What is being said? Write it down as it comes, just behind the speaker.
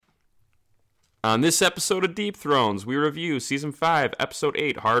On this episode of Deep Thrones, we review Season 5, Episode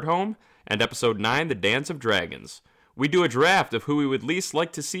 8, Hardhome, and Episode 9, The Dance of Dragons. We do a draft of who we would least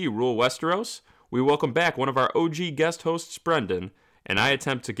like to see rule Westeros. We welcome back one of our OG guest hosts, Brendan, and I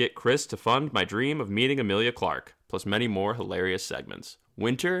attempt to get Chris to fund my dream of meeting Emilia Clarke, plus many more hilarious segments.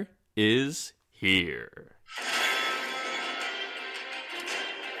 Winter is here.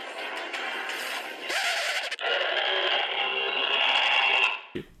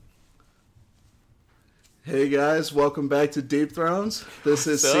 Hey guys, welcome back to Deep Thrones. This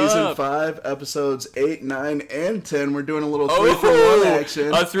is Season 5, Episodes 8, 9, and 10. We're doing a little 3-for-1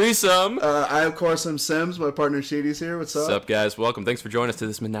 action. A threesome. I, of course, am Sims. My partner Sheedy's here. What's up? What's up, guys? Welcome. Thanks for joining us to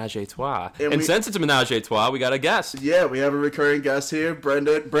this Menage a Trois. And since it's a Menage a Trois, we got a guest. Yeah, we have a recurring guest here.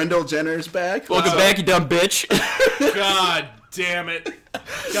 Brendel Jenner's back. Welcome back, you dumb bitch. God damn it.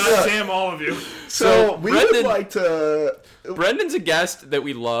 God damn all of you. So we would like to... Brendan's a guest that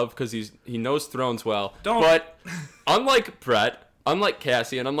we love because he knows Thrones well. Don't. But unlike Brett, unlike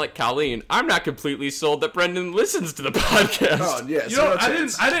Cassie, and unlike Colleen, I'm not completely sold that Brendan listens to the podcast. Oh, yeah. You know,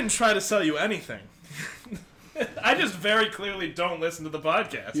 I didn't try to sell you anything. I just very clearly don't listen to the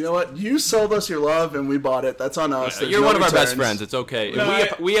podcast. You know what? You sold us your love and we bought it. That's on us. You're one of our best friends. It's okay. No,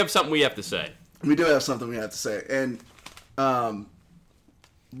 we have something we have to say. We do have something we have to say. And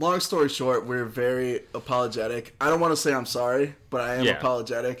long story short, we're very apologetic. I don't want to say I'm sorry, but I am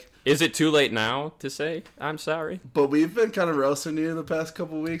apologetic. Is it too late now to say I'm sorry? But we've been kind of roasting you the past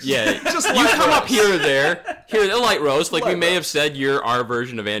couple weeks. Yeah. Just you come up here or there. Here, a light roast. Like, we may have said you're our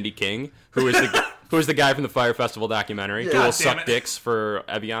version of Andy King, who is the guy from the Fire Festival documentary. Yeah. Who will suck dicks for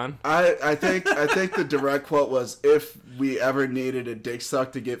Evian. I think the direct quote was, if we ever needed a dick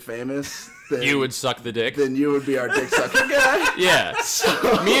suck to get famous, then you would suck the dick. Then you would be our dick sucker guy. Yeah.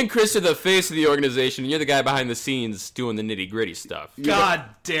 Me and Chris are the face of the organization, and you're the guy behind the scenes doing the nitty-gritty stuff. God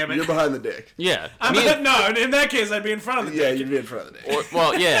damn it. You're behind the dick. Yeah. No, in that case, I'd be in front of the dick. Yeah, you'd be in front of the dick.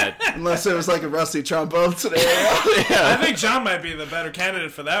 Well, yeah. Unless it was like a rusty trombone today. I think John might be the better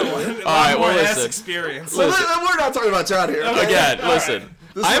candidate for that one. A lot more ass experience. We're not talking about John here. Okay? Again, listen.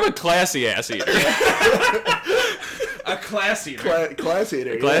 Right. I am a classy ass eater. A class eater. Class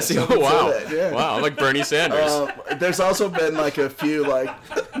eater. Classy. Yeah, oh, wow. Yeah. Wow, I'm like Bernie Sanders. There's also been like a few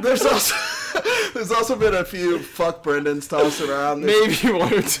there's also been a few fuck Brendans tossed around. Maybe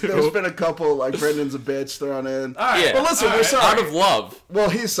one or two. There's been a couple like Brendan's a bitch thrown in. All right. Yeah. Well, listen, we're sorry. Out of love. Well,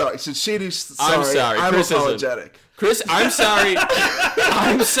 he's sorry. So Sheedy's sorry. I'm sorry. I'm Chris apologetic. Chris, I'm sorry.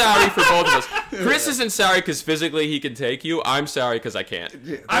 I'm sorry for both of us. Chris isn't sorry because physically he can take you. I'm sorry because I can't.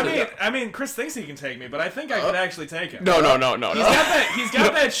 I mean, Chris thinks he can take me, but I think I could actually take him. No. He's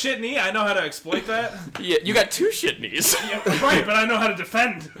got that shit knee. I know how to exploit that. Yeah, you got two shit knees. Yeah, right, but I know how to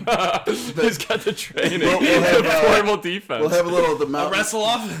defend. He's got the training. We'll have, formal defense. We'll have a little a wrestle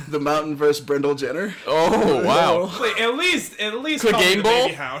off. The Mountain versus Brendel Jenner. Oh wow! Wait, at least Clegane Bowl?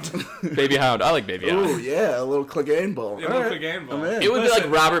 Baby Hound. Baby Hound. I like Baby Hound. Oh yeah, a little Clegane Bowl. Yeah, right. Clegane Bowl. It would be like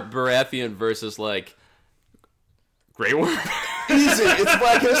Robert Baratheon versus like Grey Worm. Easy. It's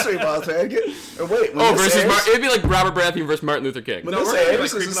Black History Month, man. It'd be like Robert Baratheon versus Martin Luther King. But no, this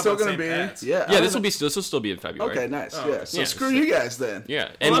airs, is still going to be... Yeah, this will still be in February. Okay, nice. So screw you guys then. Yeah.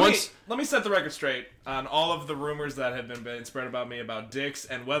 And let me set the record straight on all of the rumors that have been spread about me about dicks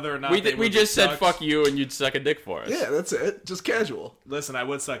and whether or not we just said fuck you and you'd suck a dick for us. Yeah, that's it. Just casual. Listen, I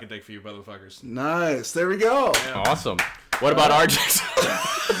would suck a dick for you, motherfuckers. Nice. There we go. Yeah. Awesome. What about our dicks?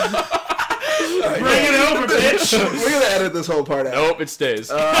 Bring it over, bitch. We're gonna edit this whole part out. Nope, it stays.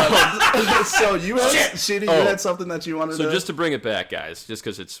 So you had something that you wanted to... So just to bring it back, guys, just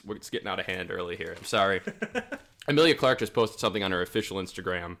because it's getting out of hand early here. I'm sorry. Emilia Clarke just posted something on her official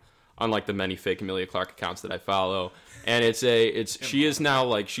Instagram, unlike the many fake Emilia Clarke accounts that I follow. And she is now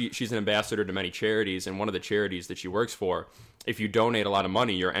like she's an ambassador to many charities, and one of the charities that she works for, if you donate a lot of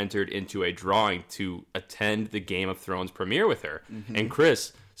money, you're entered into a drawing to attend the Game of Thrones premiere with her. Mm-hmm. And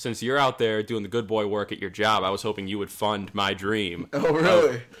Chris, since you're out there doing the good boy work at your job, I was hoping you would fund my dream. Oh,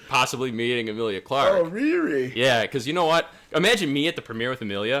 really? Of possibly meeting Emilia Clarke. Oh, really? Yeah, because you know what? Imagine me at the premiere with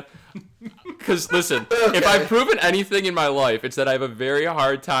Emilia. Because, listen, if I've proven anything in my life, it's that I have a very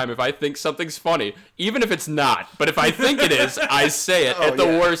hard time if I think something's funny, even if it's not. But if I think it is, I say it at the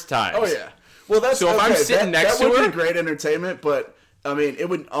worst times. Oh, yeah. Well, that's so. If I'm sitting next to her, that would be great entertainment, but I mean, it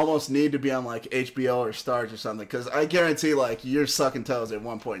would almost need to be on like HBO or Starz or something, because I guarantee like you're sucking toes at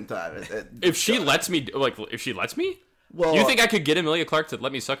one point in time. if she lets me, Well, You think I could get Emilia Clarke to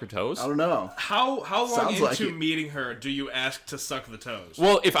let me suck her toes? I don't know. How long Sounds into like it. meeting her do you ask to suck the toes?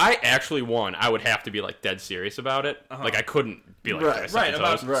 Well, if I actually won, I would have to be like dead serious about it. Like I couldn't be like, Right. "Can I suck right, your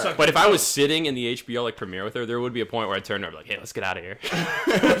about toes?" Right. sucking But if the I was toes. sitting in the HBO like premiere with her, there would be a point where I turned over like, "Hey, let's get out of here.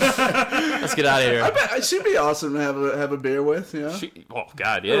 Let's get out of here." I bet she'd be awesome to have a beer with, you know? Oh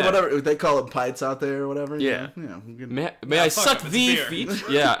God, Or yeah. whatever they call it, pints out there or whatever. Yeah. You know, you can- May I fuck suck it, it's the beer. feet?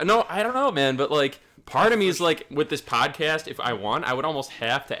 Yeah. No, I don't know, man. But like, part of me is like, with this podcast, if I won, I would almost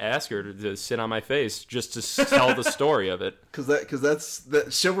have to ask her to sit on my face just to tell the story of it. Because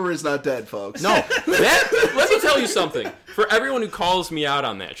chivalry's not dead, folks. No, let me tell you something. For everyone who calls me out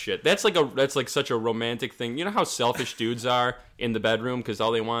on that shit, that's like such a romantic thing. You know how selfish dudes are in the bedroom because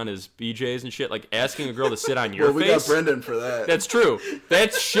all they want is BJs and shit. Like asking a girl to sit on your Well, we got face. Brendan for that. That's true.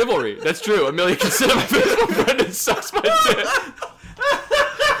 That's chivalry. That's true. Amelia can sit on my face while Brendan sucks my dick.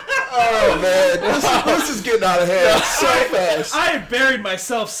 Oh man, this is getting out of hand so fast. I have buried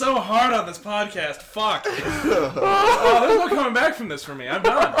myself so hard on this podcast. Fuck. Oh, there's no coming back from this for me. I'm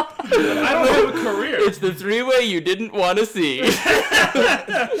done. I don't have a career. It's the three-way you didn't want to see.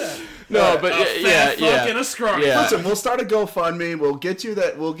 No, but Fat fuck and a scrawny. Yeah. Listen, we'll start a GoFundMe. We'll get you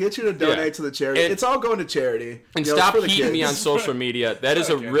to donate Yeah. to the charity. And- it's all going to charity. And You know, it's stop for the heating me kids. on social media. That is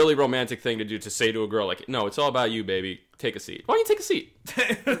Okay. a really romantic thing to do, to say to a girl, like, no, it's all about you, baby. Take a seat. Why don't you take a seat?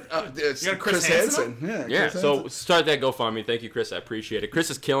 It's You got Chris Chris Hansen Hansen. Yeah, Yeah, Chris so Hansen. start that GoFundMe. Thank you, Chris. I appreciate it. Chris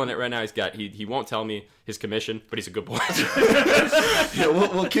is killing it right now. He won't tell me his commission, but he's a good boy. Yeah,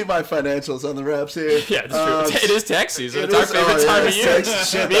 we'll keep my financials on the wraps here. Yeah, it's true. It is tax season. it It's our is- favorite oh, time yeah, of it's year. tax-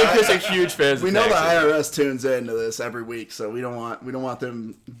 shit, Me and Chris are huge fans We of know the taxes. IRS tunes into this every week, so we don't want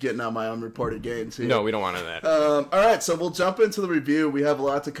them getting on my unreported gains here. No, we don't want none of that. All right, so we'll jump into the review. We have a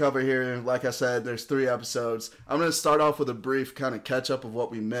lot to cover here. Like I said, there's 3 episodes. I'm going to start off with a brief kind of catch up of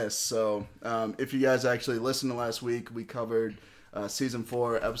what we missed. So if you guys actually listened to last week, we covered season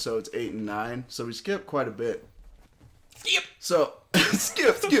 4, episodes 8 and 9. So we skipped quite a bit. Skip. So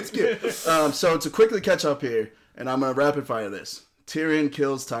skip. So to quickly catch up here, and I'm going to rapid fire this. Tyrion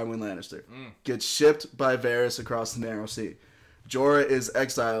kills Tywin Lannister. Gets shipped by Varys across the Narrow Sea. Jorah is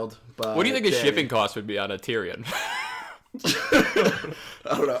exiled by What do you think the Dany. shipping cost would be on a Tyrion? I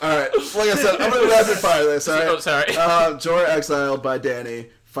don't know. All right. Like I said, I'm going to rapid fire this. All right. Oh, sorry. Jorah exiled by Dany,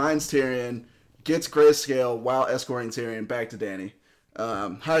 finds Tyrion, gets grayscale while escorting Tyrion back to Dany.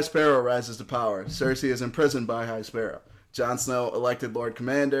 High Sparrow rises to power. Cersei is imprisoned by High Sparrow. Jon Snow elected Lord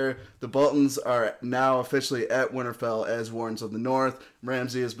Commander. The Boltons are now officially at Winterfell as Wardens of the North.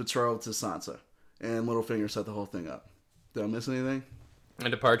 Ramsay is betrothed to Sansa. And Littlefinger set the whole thing up. Did I miss anything?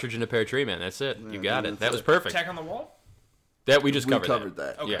 And a partridge in a pear tree, man. That's it. You got it. that's That was it. perfect. Attack on the Wall? That we just We covered, covered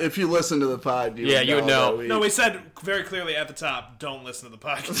that. Okay. If you listen to the pod, you Yeah, you would know. that we- No, we said very clearly at the top, don't listen to the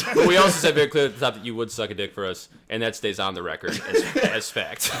podcast. But we also said very clearly at the top that you would suck a dick for us, and that stays on the record as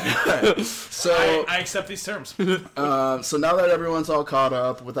fact. So, I accept these terms. so now that everyone's all caught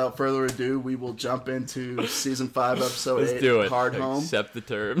up, without further ado, we will jump into season 5, episode 8. Let's do it. Hard Home. Accept the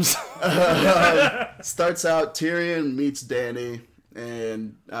terms. Starts out, Tyrion meets Dany,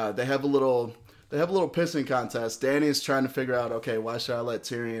 and they have a little pissing contest. Dany's trying to figure out, okay, why should I let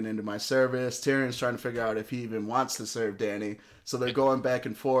Tyrion into my service? Tyrion's trying to figure out if he even wants to serve Dany. So they're going back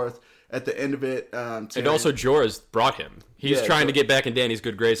and forth. At the end of it, And Tyrion, also, Jorah's brought him. He's Yeah, trying to get back in Dany's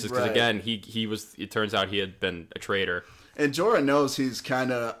good graces because, Right. again, he was. It turns out he had been a traitor. and Jorah knows he's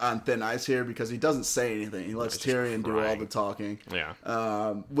kind of on thin ice here because he doesn't say anything. He lets Tyrion do all crying. the talking.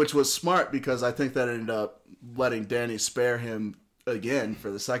 Yeah. Which was smart because I think that ended up letting Dany spare him again for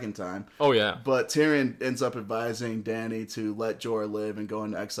the second time. Oh yeah. But Tyrion ends up advising Dany to let Jorah live and go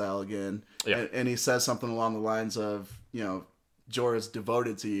into exile again. Yeah. And he says something along the lines of, you know, Jorah's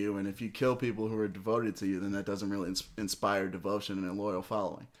devoted to you, and if you kill people who are devoted to you, then that doesn't really inspire devotion and a loyal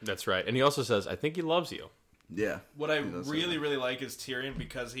following. That's right. And he also says, "I think he loves you." Yeah. What I does say really, really like is Tyrion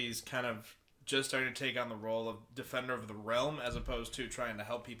because he's kind of just starting to take on the role of defender of the realm as opposed to trying to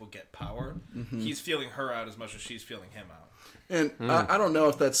help people get power. He's feeling her out as much as she's feeling him out. And I don't know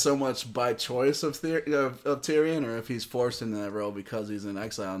if that's so much by choice of Tyrion or if he's forced into that role because he's in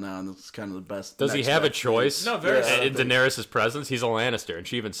exile now, and it's kind of the best. Does he next have a best choice? No, very Yeah. In Daenerys' presence, he's a Lannister, and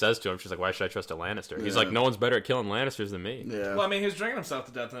she even says to him, "She's like, why should I trust a Lannister?" He's Yeah. like, "No one's better at killing Lannisters than me." Yeah. Well, I mean, he was drinking himself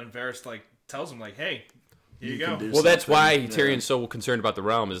to death, and then Varys tells him hey, here you can go. do Well, that's something. why Yeah. Tyrion's so concerned about the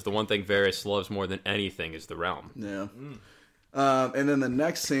realm. Is the one thing Varys loves more than anything is the realm. Yeah. And then the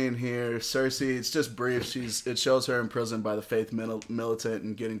next scene here, Cersei, it's just brief. It shows her imprisoned by the Faith militant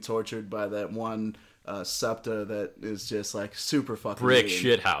and getting tortured by that one septa that is just like super fucking Brick mean.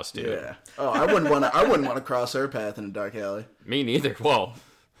 shit house, dude. Yeah. Oh, I wouldn't want to cross her path in a dark alley. Me neither. Well,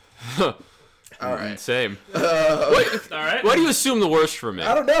 All right. Same. All right. Why do you assume the worst from me?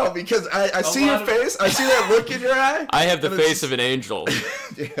 I don't know, because I see your face. I see that look in your eye. I have the and face of an angel.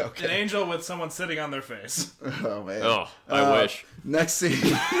 Yeah, okay. An angel with someone sitting on their face. Oh, man. Oh, I wish. Next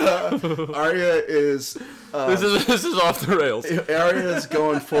scene, Arya is... This is off the rails. Arya is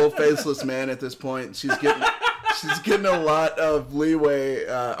going full faceless man at this point. She's getting a lot of leeway.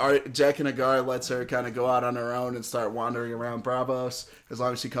 Jaqen H'ghar lets her kind of go out on her own and start wandering around Braavos as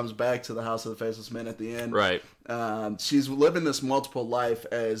long as she comes back to the House of the Faceless Men at the end. Right. She's living this multiple life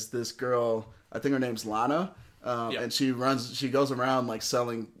as this girl. I think her name's Lana. And she goes around like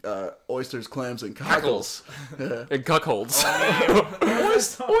selling oysters, clams, and cockles. And cuckolds.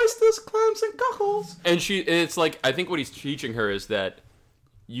 Oysters, clams, and cockles. And it's like, I think what he's teaching her is that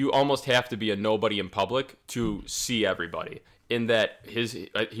you almost have to be a nobody in public to see everybody. In that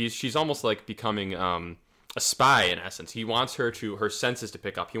she's almost like becoming a spy in essence. He wants her senses to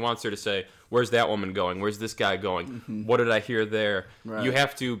pick up. He wants her to say, "Where's that woman going? Where's this guy going? Mm-hmm. What did I hear there?" Right. You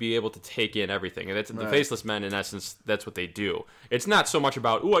have to be able to take in everything, and that's the Faceless Men. In essence, that's what they do. It's not so much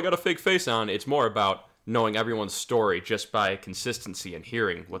about, "Ooh, I got a fake face on." It's more about knowing everyone's story just by consistency and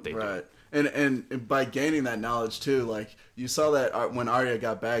hearing what they do. And by gaining that knowledge too, like you saw that when Arya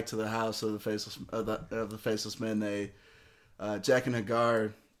got back to the House of the Faceless Men, they Jaqen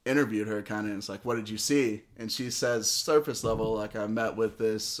H'ghar interviewed her kind of, and it's like, "What did you see?" And she says, surface level, like, "I met with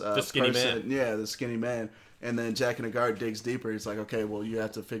this the skinny person." man. Yeah, the skinny man. And then Jaqen H'ghar digs deeper. He's like, "Okay, well, you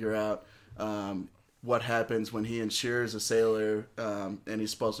have to figure out what happens when he insures a sailor and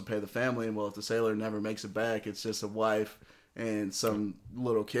he's supposed to pay the family. And well, if the sailor never makes it back, it's just a wife and some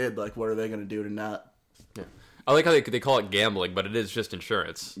little kid. Like, what are they going to do to not?" Yeah. I like how they call it gambling, but it is just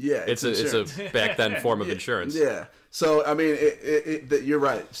insurance. Yeah, it's a back then form of insurance. Yeah. So I mean, you're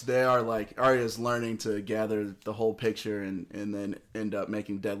right. They are like, Arya's learning to gather the whole picture and then end up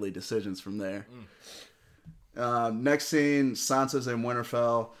making deadly decisions from there. Next scene, Sansa's in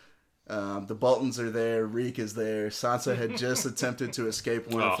Winterfell. The Boltons are there. Reek is there. Sansa had just attempted to escape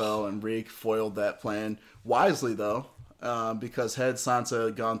Winterfell, and Reek foiled that plan wisely, though. Because had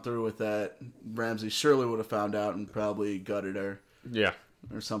Sansa gone through with that, Ramsay surely would have found out and probably gutted her. Yeah.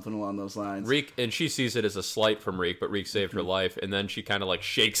 Or something along those lines. Reek, and she sees it as a slight from Reek, but Reek saved her life, and then she kind of like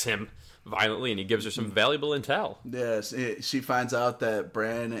shakes him violently, and he gives her some valuable intel. Yes, she finds out that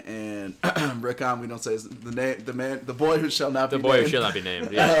Bran and Rickon, we don't say his, the boy who shall not be named. The boy who shall not be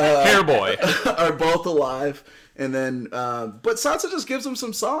named. Yeah. Hair boy. Are both alive. And then, but Sansa just gives him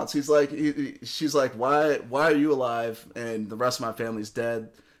some thoughts. He's like, she's like, why are you alive and the rest of my family's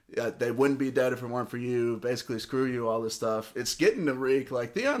dead? They wouldn't be dead if it weren't for you. Basically, screw you, all this stuff. It's getting to Reek.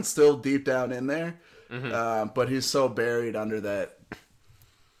 Like, Theon's still deep down in there, but he's so buried under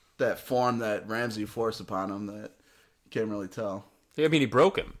that form that Ramsay forced upon him that you can't really tell. I mean, he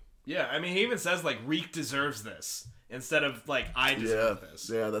broke him. Yeah, I mean, he even says, like, Reek deserves this, instead of, like, I deserve this.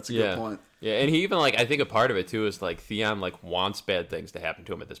 Yeah, that's a good point. Yeah, and he even, like, I think a part of it, too, is, like, Theon, like, wants bad things to happen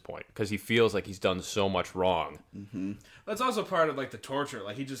to him at this point, because he feels like he's done so much wrong. Mm-hmm. That's also part of, like, the torture.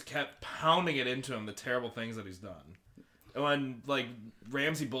 Like, he just kept pounding it into him, the terrible things that he's done. When, like,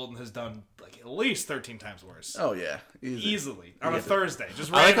 Ramsay Bolton has done, like, at least 13 times worse. Oh, yeah. Easily. On a Thursday.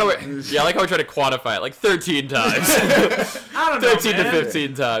 Just I like how we try to quantify it, like, 13 times. I don't know, 13 to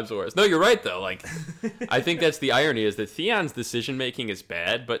 15 times worse. No, you're right, though. Like, I think that's the irony, is that Theon's decision-making is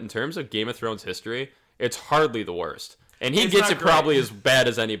bad, but in terms of Game of Thrones history, it's hardly the worst. And he gets it probably as bad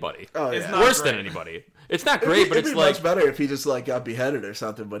as anybody. Oh, yeah. It's not worse great. than anybody. It's not great, but it's it'd be like much better if he just like got beheaded or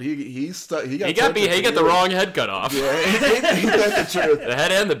something. But he got the wrong head cut off. Yeah, ain't that the truth? The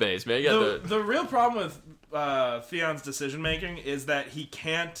head and the base, man. The real problem with Theon's decision making is that he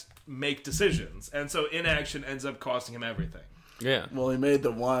can't make decisions, and so inaction ends up costing him everything. Yeah. Well, he made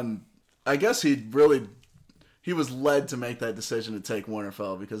the one. I guess he was led to make that decision to take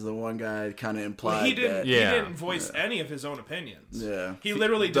Winterfell because the one guy kind of implied Well, he that. didn't voice any of his own opinions. Yeah. He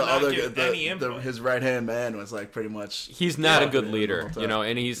literally did not give any input. His right-hand man was like pretty much... He's not a good leader, you know,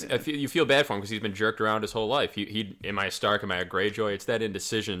 and you feel bad for him because he's been jerked around his whole life. Am I a Stark, am I a Greyjoy? It's that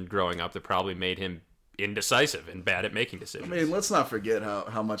indecision growing up that probably made him indecisive and bad at making decisions. I mean, let's not forget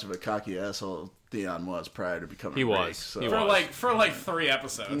how much of a cocky asshole Theon was prior to becoming He Reek, was. so. He For like 3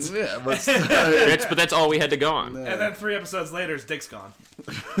 episodes. Yeah, but that's all we had to go on. And then 3 episodes later, his dick's gone.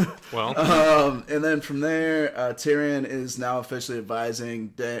 Well, and then from there, Tyrion is now officially advising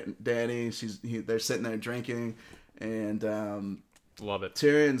Dany. They're sitting there drinking, and love it.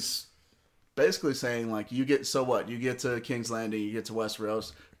 Tyrion's basically saying like, you get to King's Landing, you get to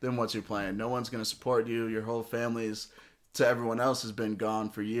Westeros, then what's your plan? No one's going to support you. Your whole family's, to everyone else, has been gone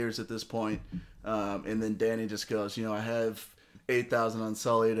for years at this point. And then Dany just goes, I have 8,000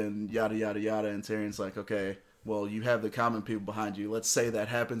 Unsullied and yada, yada, yada. And Tyrion's like, okay, well, you have the common people behind you. Let's say that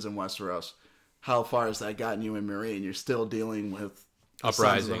happens in Westeros. How far has that gotten you in Meereen? You're still dealing with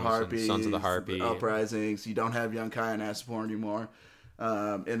Uprisings, Sons of the Harpy. Uprisings. You don't have young Kai and Astapor anymore.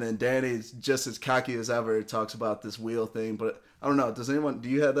 And then Danny's just as cocky as ever, talks about this wheel thing. But I don't know. Do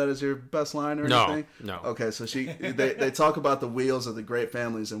you have that as your best line or anything? No. Okay, so they talk about the wheels of the great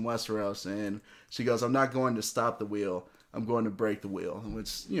families in Westeros, and she goes, "I'm not going to stop the wheel. I'm going to break the wheel,"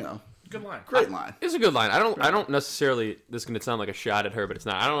 which, good line. Great line. It's a good line. I don't necessarily. This is going to sound like a shot at her, but it's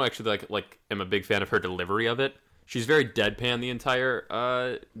not. I don't actually like. Am a big fan of her delivery of it. She's very deadpan the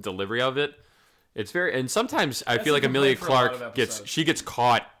entire delivery of it. It's very, and sometimes I feel like Emilia Clarke gets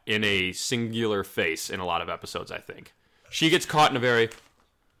caught in a singular face in a lot of episodes. I think she gets caught in a very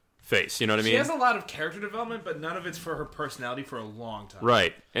face. You know what I mean? She has a lot of character development, but none of it's for her personality for a long time.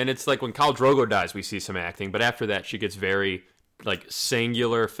 Right, and it's like when Khal Drogo dies, we see some acting, but after that, she gets very like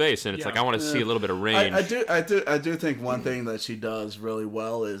singular face, and it's like I want to see a little bit of range. I do think one thing that she does really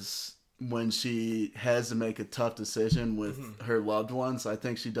well is when she has to make a tough decision with her loved ones. I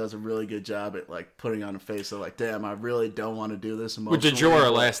think she does a really good job at like putting on a face of like, damn, I really don't want to do this emotionally. With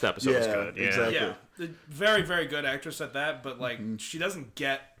Jorah last episode was good. Yeah, exactly. Yeah, very, very good actress at that, but like she doesn't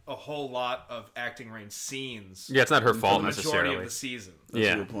get a whole lot of acting range scenes. Yeah, it's not her fault for the necessarily. majority of the season. That's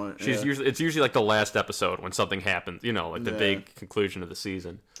a good point. It's usually like the last episode when something happens, like the big conclusion of the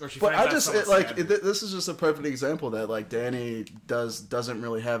season. Or she But finds out someone's sad. this is just a perfect example that like Danny doesn't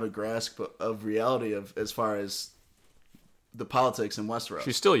really have a grasp of reality of as far as the politics in Westeros.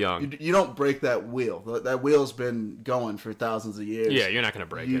 She's still young. You don't break that wheel. That wheel's been going for thousands of years. Yeah, you're not going to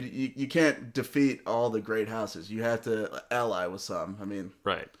break it. You can't defeat all the great houses. You have to ally with some. I mean,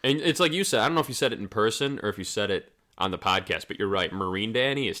 right. And it's like you said. I don't know if you said it in person or if you said it on the podcast, but you're right. Meereen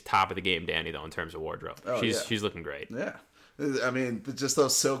Danny is top of the game Danny, though, in terms of wardrobe. She's looking great. Yeah. I mean, just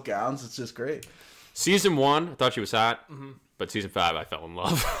those silk gowns, it's just great. Season 1, I thought she was hot, but season 5, I fell in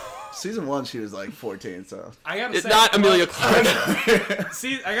love. Season 1, she was like 14, so. I gotta It's say, not Emilia Clarke.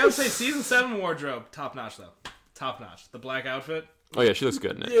 I gotta say, season 7 wardrobe, top notch though. Top notch. The black outfit. Oh yeah, she looks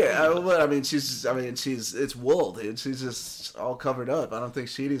good in it. Yeah, it's wool, dude. She's just all covered up. I don't think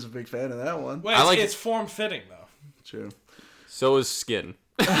Sheedy's a big fan of that one. Well, it's form fitting though. True. So is Skin.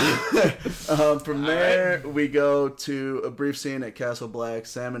 From there, we go to a brief scene at Castle Black.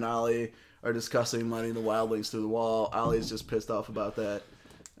 Sam and Ollie are discussing letting the wildlings through the wall. Ollie's just pissed off about that.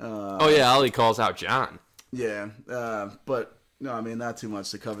 Ollie calls out Jon. Yeah, but no, I mean, not too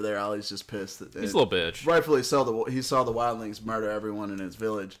much to cover there. Ollie's just pissed. He's a little bitch. Rightfully so. He saw the wildlings murder everyone in his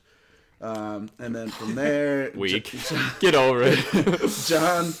village. And then from there... Weak. Get over it.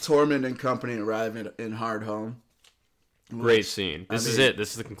 Jon, Tormund, and company arrive in Hardhome. Great scene. This is it.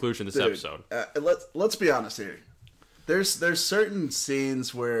 This is the conclusion of this episode. Let's be honest here. There's certain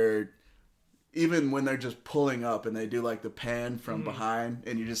scenes where even when they're just pulling up and they do like the pan from behind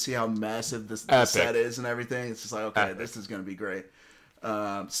and you just see how massive this set is and everything, it's just like, okay, this is going to be great.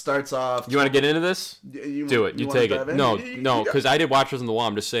 Starts off... You want to get into this? Do it. You take it. No, because I did Watchers on the Wall.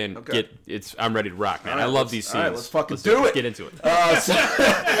 I'm just saying, I'm ready to rock, man. I love these scenes. All right, let's fucking do it. Let's get into it.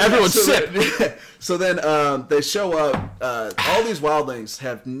 Everyone sit. So then they show up. All these wildlings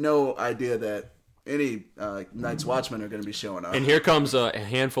have no idea that any Night's Watchmen are going to be showing up. And here comes a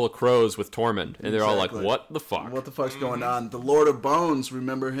handful of crows with Tormund, and they're all like, what the fuck? What the fuck's going on? The Lord of Bones,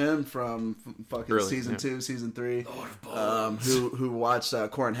 remember him from fucking season 2, season 3? Lord of Bones. Who watched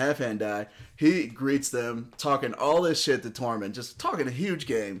Corrin Halfhand die. He greets them, talking all this shit to Tormund, just talking a huge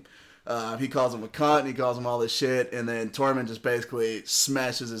game. He calls him a cunt, and he calls him all this shit, and then Tormund just basically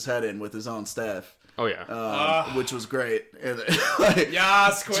smashes his head in with his own staff. Oh yeah, which was great. And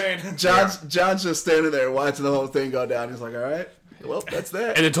Yes, Queen. John's just standing there watching the whole thing go down. He's like, "All right, well, that's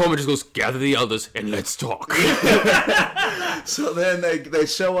that." And then Tormund just goes, "Gather the elders and let's talk." So then they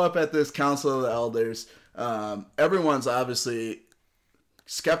show up at this council of the elders. Everyone's obviously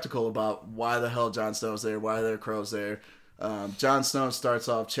skeptical about why the hell Jon Snow's there, why there are crows there. Jon Snow starts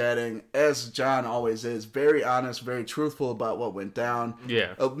off chatting, as Jon always is, very honest, very truthful about what went down.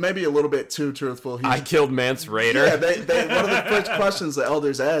 Yeah. Maybe a little bit too truthful. I killed Mance Rayder. Yeah, one of the first questions the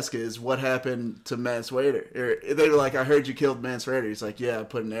elders ask is, what happened to Mance Rayder? They were like, I heard you killed Mance Rayder. He's like, yeah, I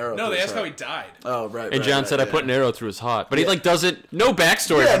put an arrow through they his asked heart. how he died. Oh, right. And Jon said, I put an arrow through his heart. But he doesn't, no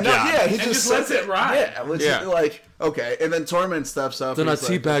babackstory from Jon. Yeah, he just lets it ride. Yeah, like, okay. And then Tormund steps up. Then I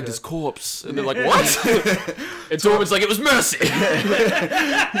teabagged his corpse. And they're like, what? And Tormund's like, it was mercy.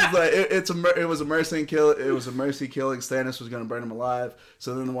 He's like, it was a mercy kill. It was a mercy killing. Stannis was going to burn him alive.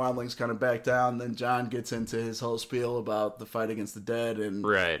 So then the wildlings kind of back down. Then Jon gets into his whole spiel about the fight against the dead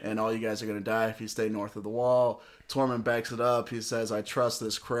and all you guys are going to die if you stay north of the wall. Tormund backs it up. He says, I trust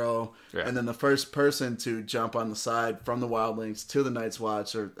this crow. Yeah. And then the first person to jump on the side from the wildlings to the Night's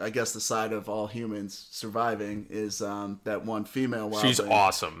Watch, or I guess the side of all humans surviving, is that one female wildling. She's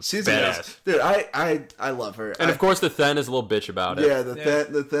awesome. She's badass. Dude, I love her. And of course, the Thenn is a little bitch about it. Yeah,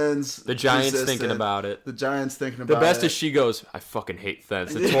 the Thenns. The Giant's resistant. thinking about it. The Giant's thinking about it. The best is she goes, I fucking hate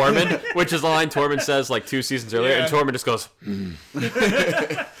Thenns. To Tormund, which is a line Tormund says like 2 seasons earlier, and Tormund just goes,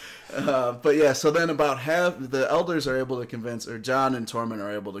 But yeah, so then about half the elders are able to convince, or Jon and Tormund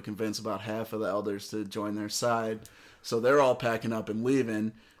are able to convince about half of the elders to join their side. So they're all packing up and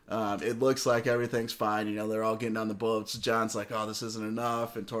leaving. It looks like everything's fine. You know, they're all getting on the boats. Jon's like, oh, this isn't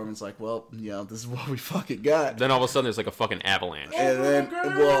enough. And Tormund's like, well, you know, this is what we fucking got. then all of a sudden there's like a fucking avalanche. And then,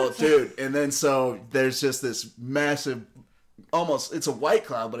 well, dude, and then so there's just this massive, almost, it's a white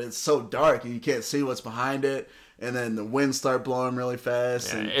cloud, but it's so dark and you can't see what's behind it. And then the winds start blowing really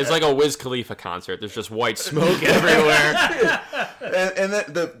fast. Yeah, And, it's like a Wiz Khalifa concert. There's just white smoke everywhere. and then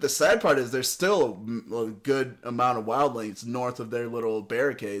the sad part is there's still a good amount of wildlings north of their little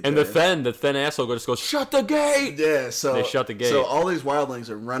barricade. And there. the Thenn asshole just goes, shut the gate! Yeah, so They shut the gate. So all these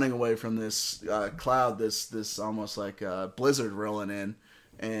wildlings are running away from this cloud, this almost like blizzard rolling in,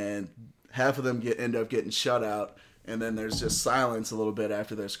 and half of them end up getting shut out. And then there's just silence a little bit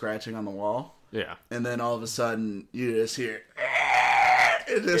after they're scratching on the wall. Yeah. And then all of a sudden, you just hear,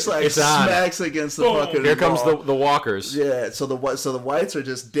 it just like It's on. smacks against the fucking Here comes wall. the walkers. Yeah, so the whites are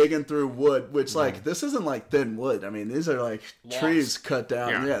just digging through wood, which like this isn't like thin wood. I mean, these are like trees cut down.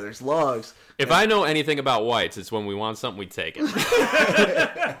 Yeah. Yeah, there's logs. If I know anything about whites, it's when we want something, we take it.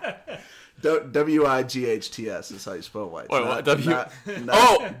 WIGHTS is how you spell whites. Wait, what? W-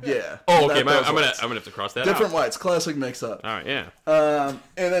 oh, yeah. Oh, okay. Not those I'm whites. gonna have to cross that Different out. whites, classic mix up. All right, yeah.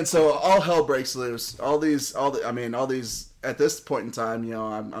 And then so all hell breaks loose. All these at this point in time, you know,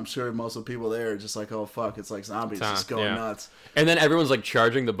 I'm sure most of the people there are just like, oh fuck, it's like zombies just going nuts. And then everyone's like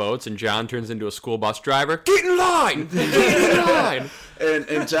charging the boats, and Jon turns into a school bus driver. Get in line! Get in line!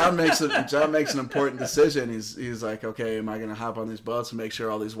 And Jon makes an important decision. He's like, okay, am I gonna hop on these boats and make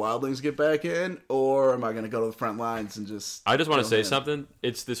sure all these wildlings get back in, or am I gonna go to the front lines and just? I just want to say in? something.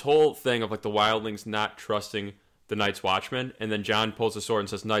 It's this whole thing of like the wildlings not trusting the Night's Watchman, and then Jon pulls a sword and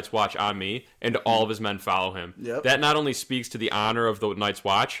says, Night's Watch on me, and all of his men follow him. Yep. That not only speaks to the honor of the Night's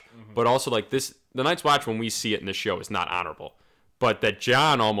Watch, but also like this, the Night's Watch when we see it in this show is not honorable. But that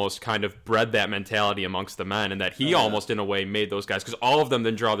Jon almost kind of bred that mentality amongst the men, and that he almost in a way made those guys, because all of them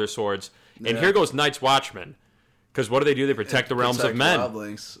then draw their swords, and here goes Night's Watchmen. Because what do? They protect the realms of men.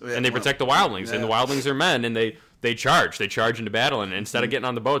 Wildlings. Yeah, And they protect the wildlings, yeah. and the wildlings are men, and they charge into battle, and instead of getting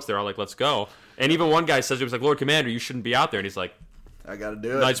on the boats, they're all like, let's go. And even one guy says, he was like, Lord Commander, you shouldn't be out there, and he's like, I gotta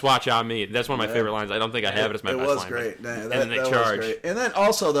do it. Night's Watch on me. That's one of my favorite lines. I don't think I have it as my It best was line. great. But, Yeah, and then they that charge. was great. And then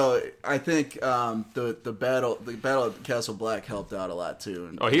also though, I think the battle at Castle Black helped out a lot too.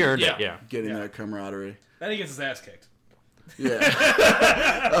 And Oh, he earned Yeah. it, yeah. getting that camaraderie. Then he gets his ass kicked.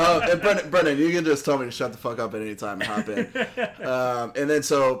 Yeah. And Brendan, you can just tell me to shut the fuck up at any time and hop in. And then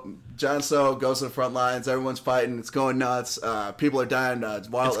so Jon Snow goes to the front lines. Everyone's fighting. It's going nuts. People are dying. It's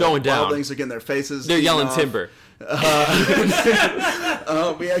going down. Wildlings are getting their faces. They're eaten yelling off. timber.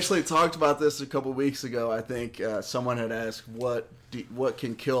 We actually talked about this a couple weeks ago. I think someone had asked what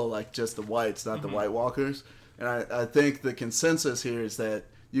can kill like just the whites, not the White Walkers. And I think the consensus here is that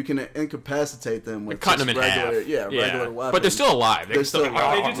you can incapacitate them with Cutting just them in regular, half. regular weapons. But they're still alive. They They're can still still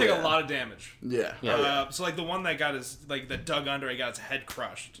alive. They do take yeah. a lot of damage. Yeah. So like the one that got his that dug under, he got his head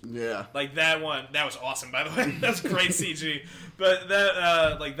crushed. Yeah. Like that one, that was awesome, by the way. That's great CG. But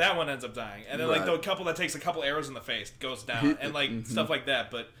that that one ends up dying, and then like Right. the couple that takes a couple arrows in the face goes down, and like stuff like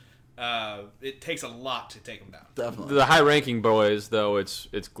that. But it takes a lot to take them down. Definitely. The high-ranking boys, though, it's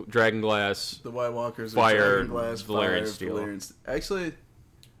Dragonglass. The White Walkers, Fire, are Dragonglass, Valyrian fire, steel. Valyrian Actually,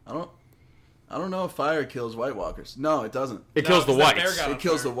 I don't know if fire kills White Walkers. No, it doesn't. It No, kills the 'cause that bear whites. got on It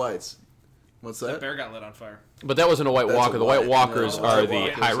kills fire. the whites. What's that? The bear got lit on fire. But that wasn't a White That's Walker. a The White white- Walkers no, are White the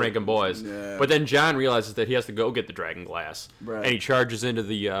Walkers high-ranking boys. Yeah. But then Jon realizes that he has to go get the Dragonglass. Right. And he charges into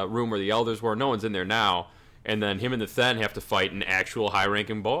the room where the elders were. No one's in there now. And then him and the Thenn have to fight an actual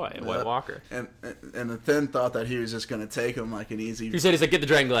high-ranking boy, a White Yep. Walker. And the Thin thought that he was just going to take him like an easy... He said, he's like, get the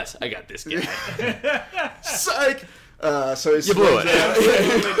Dragonglass. I got this guy. Psych! So he You blew swings it. out.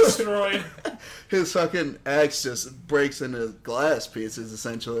 Absolutely destroyed. His fucking axe just breaks into glass pieces,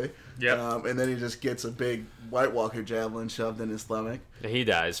 essentially. Yep. And then he just gets a big White Walker javelin shoved in his stomach. He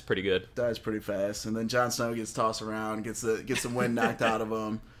dies pretty good. Dies pretty fast. And then Jon Snow gets tossed around, gets the wind knocked out of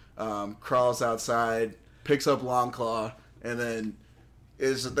him, crawls outside, picks up Longclaw, and then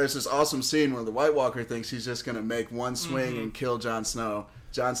is there's this awesome scene where the White Walker thinks he's just gonna make one swing and kill Jon Snow.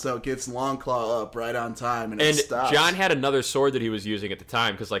 Jon Snow gets Longclaw up right on time, and it stops. Jon had another sword that he was using at the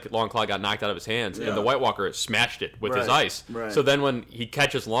time because like Longclaw got knocked out of his hands, and the White Walker smashed it with his ice. Right. So then when he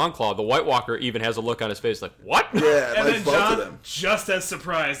catches Longclaw, the White Walker even has a look on his face like, "What?" Yeah, And like then both of Jon, them. just as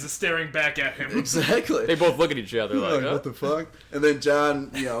surprised, is staring back at him. Exactly. They both look at each other like, What the fuck? And then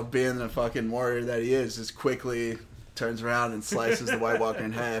Jon, being the fucking warrior that he is, just quickly turns around and slices the White Walker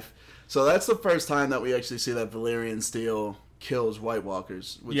in half. So that's the first time that we actually see that Valyrian steel kills White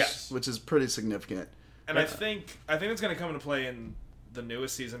Walkers, which is pretty significant. And I think it's going to come into play in the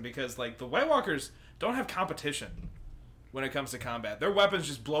newest season because like the White Walkers don't have competition when it comes to combat. Their weapons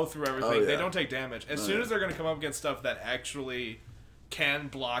just blow through everything. Oh, yeah. They don't take damage. As soon as they're going to come up against stuff that actually can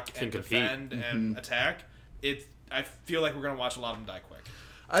block and defend and attack, I feel like we're going to watch a lot of them die quick.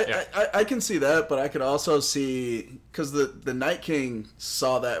 I can see that, but I could also see because the Night King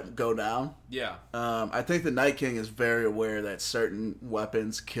saw that go down. Yeah. I think the Night King is very aware that certain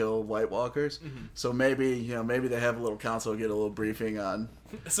weapons kill White Walkers. So maybe they have a little council, get a little briefing on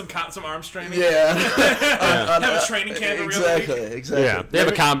some arms training. Yeah. Have a training camp. Exactly. Yeah, they have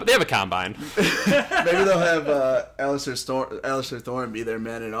a combine. Maybe they'll have Alistair Thorne be their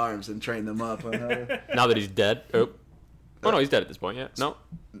man at arms and train them up. Now that he's dead. Oh no, he's dead at this point. Yeah, no,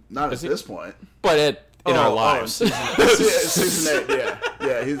 not at this point. But in our lives. Season 8.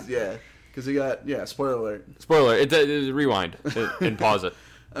 Yeah, because he got Spoiler alert. Spoiler. Rewind and pause it.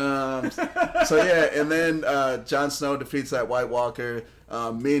 So yeah, and then Jon Snow defeats that White Walker.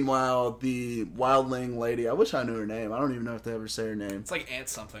 Meanwhile, the wildling lady, I wish I knew her name. I don't even know if they ever say her name. It's like Aunt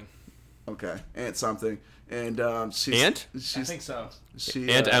something. Okay, Aunt something. And Aunt? I think so.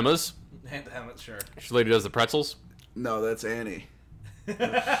 Aunt Emma's? Aunt Emma, sure. She lady does the pretzels? No, that's Annie.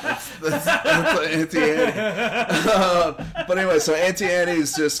 that's Auntie Annie. But anyway, so Auntie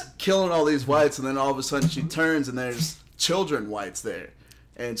Annie's just killing all these whites, and then all of a sudden she turns and there's children whites there.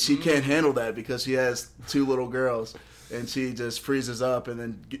 And she can't handle that because she has 2 little girls. And she just freezes up and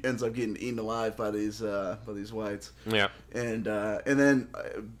then ends up getting eaten alive by these whites. Yeah. And then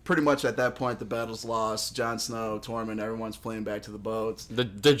pretty much at that point the battle's lost. Jon Snow, Tormund, everyone's fleeing back to the boats. The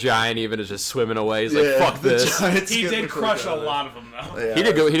giant even is just swimming away. He's like, fuck this. He did crush a lot of them though. Yeah, he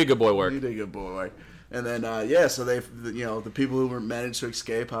did good boy work. He did good boy work. And then so they the people who were managed to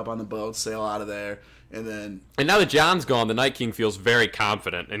escape hop on the boat, sail out of there. And now that Jon's gone, the Night King feels very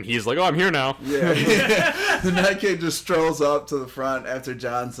confident, and he's like, "Oh, I'm here now." Yeah, the Night King just strolls up to the front after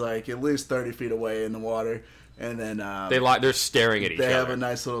Jon's like at least 30 feet away in the water, and then they're staring at each other. They have a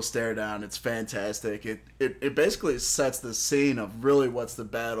nice little stare down. It's fantastic. It basically sets the scene of really what's the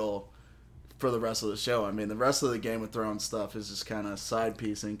battle for the rest of the show. I mean, the rest of the Game of Thrones stuff is just kind of side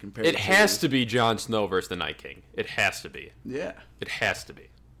piecing compared. It has to be Jon Snow versus the Night King. It has to be. Yeah. It has to be.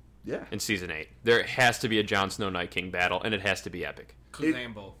 Yeah. In season 8, there has to be a Jon Snow Night King battle, and it has to be epic.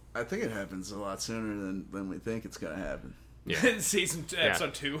 I think it happens a lot sooner than we think it's gonna happen. Yeah.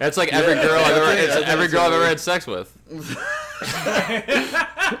 Episode 2. That's like every girl I've ever had sex with. All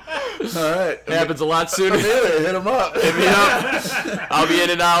right, it happens a lot sooner. Hit him up. Hit me up. I'll be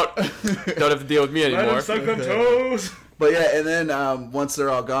in and out. Don't have to deal with me anymore. Suck on toes. But yeah, and then once they're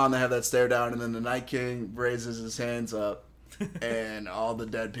all gone, they have that stare down, and then the Night King raises his hands up. And all the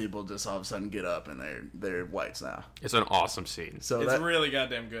dead people just all of a sudden get up and they're whites now. It's an awesome scene. So it's really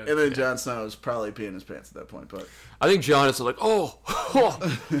goddamn good. And then Jon Snow is probably peeing his pants at that point. But I think Jon is like, oh.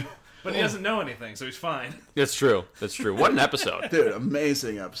 But he doesn't know anything, so he's fine. That's true. What an episode. Dude,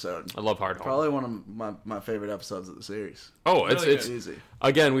 amazing episode. I love Hardhome. Probably one of my favorite episodes of the series. Oh, it's easy.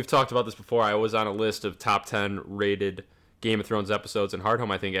 Again, we've talked about this before. I was on a list of top 10 rated Game of Thrones episodes, and Hardhome,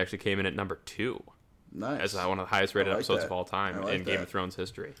 I think, actually came in at number 2. Nice. As one of the highest rated episodes of all time in that. Game of Thrones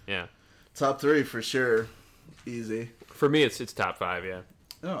history. Yeah. Top 3 for sure. Easy. For me, it's top 5. Yeah.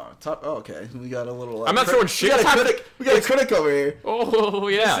 Oh, okay. We got a little. I'm not throwing shit. We got a critic over here. Oh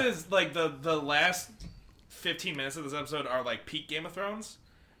yeah. This is like the last 15 minutes of this episode are like peak Game of Thrones,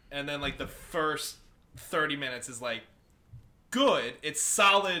 and then like the first 30 minutes is like good. It's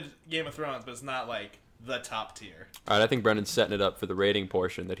solid Game of Thrones, but it's not like the top tier. All right, I think Brendan's setting it up for the rating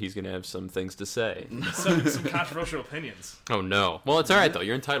portion that he's going to have some things to say. Some controversial opinions. Oh no. Well, it's all right though.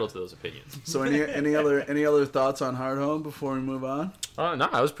 You're entitled to those opinions. So any other thoughts on Hardhome before we move on? No,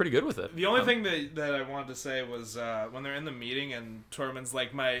 I was pretty good with it. The only thing that I wanted to say was when they're in the meeting and Tormund's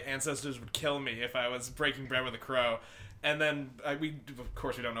like, my ancestors would kill me if I was breaking bread with a crow. And then we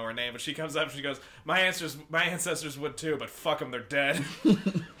don't know her name, but she comes up and she goes, my ancestors would too, but fuck them, they're dead.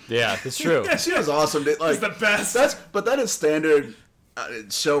 Yeah, that's true. She was awesome. Dude. Like, it's the best. That is standard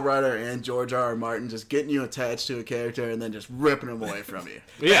showrunner and George R. R. Martin just getting you attached to a character and then just ripping him away from you.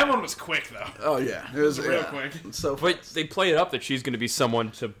 That one was quick though. Oh yeah, it was real quick. So, But they play it up that she's going to be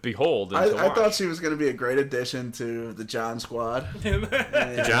someone to behold. And I thought she was going to be a great addition to the John Squad.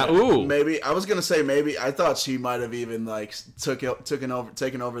 Ooh. Maybe I was going to say maybe I thought she might have even like taken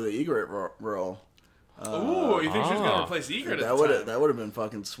over the Egret role. Ooh, you think she's gonna replace Egret? That would have been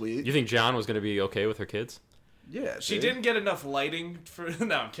fucking sweet. You think John was going to be okay with her kids? Yeah, She didn't get enough lighting for.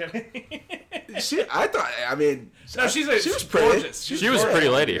 No, I'm kidding. I thought. I mean, No, she was gorgeous. pretty. She was a pretty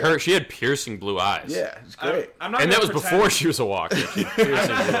lady. She had piercing blue eyes. Yeah, it's great. I'm not And that gonna was pretend- before she was a walker. She had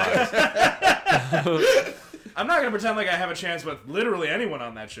piercing blue eyes. I'm not gonna pretend like I have a chance with literally anyone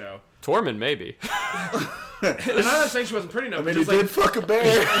on that show. Tormund, maybe. And I'm not saying she wasn't pretty enough. I mean, but he just, did fuck a bear.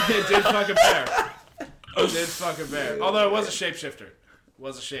 it did fuck a bear. It did fuck a bear. Although it was a shapeshifter.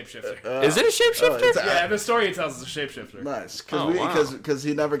 Is it a shapeshifter? Yeah, in the story he tells is a shapeshifter. Nice, because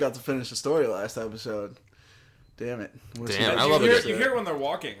he never got to finish the story last episode. Damn it! Damn, I You love hear, it. you hear it when they're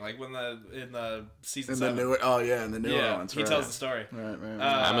walking, like in the season 7. in the newer ones. he right. tells the story. Right.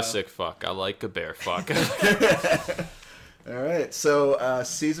 I'm a sick fuck. I like a bear fuck. All right, so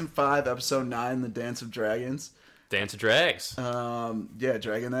season 5, episode 9, the Dance of Dragons. Dance of Drags. Yeah,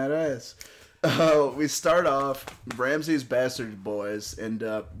 dragging that ass. We start off. Ramsay's bastard boys end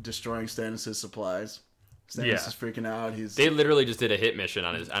up destroying Stannis' supplies. Stannis is freaking out. They literally just did a hit mission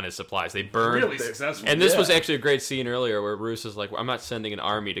on his supplies. They burned. Really successful. And this was actually a great scene earlier where Roose is like, "I'm not sending an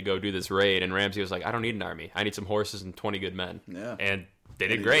army to go do this raid," and Ramsay was like, "I don't need an army. I need some horses and 20 good men." Yeah. And they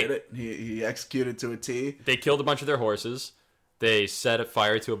did He great. did it. He executed to a T. They killed a bunch of their horses. They set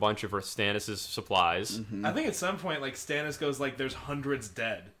fire to a bunch of Stannis' supplies. Mm-hmm. I think at some point, like Stannis goes like, "There's hundreds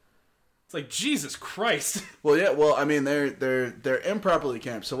dead." It's like Jesus Christ. Well, yeah. Well, I mean, they're improperly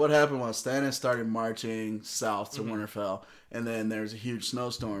camped. So what happened was Stannis started marching south to Winterfell, and then there's a huge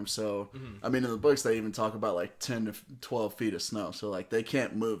snowstorm. So I mean, in the books they even talk about like 10 to 12 feet of snow. So like they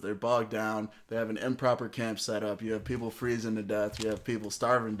can't move. They're bogged down. They have an improper camp set up. You have people freezing to death. You have people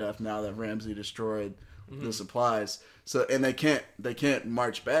starving to death now that Ramsay destroyed the supplies. So and they can't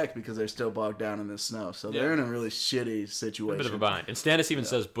march back because they're still bogged down in the snow. So they're in a really shitty situation. A bit of a bind. And Stannis even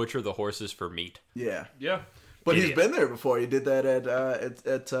says, "Butcher the horses for meat." Yeah. Yeah. But Idiot. he's been there before. He did that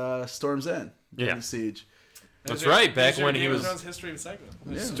at Storm's End. Yeah. The siege. That's right. Back These are when he Game of was Thrones history of segment.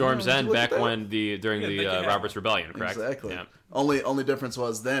 Storm's End. look at Back that. when during the yeah. Robert's Rebellion, correct? Exactly. Yeah. Only difference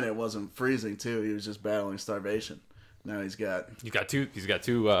was then it wasn't freezing too. He was just battling starvation. Now he's got He's got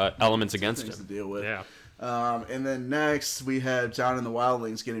two elements against things to him. deal with. Yeah. And then next we have Jon and the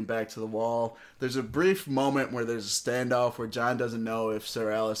Wildlings getting back to the wall. There's a brief moment where there's a standoff where Jon doesn't know if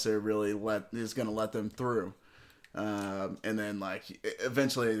Sir Alistair really is going to let them through. And then like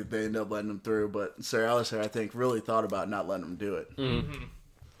eventually they end up letting them through, but Sir Alistair I think really thought about not letting them do it.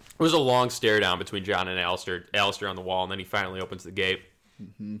 It was a long stare down between Jon and Alistair on the wall, and then he finally opens the gate.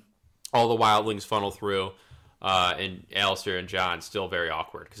 All the wildlings funnel through, and Alistair and Jon still very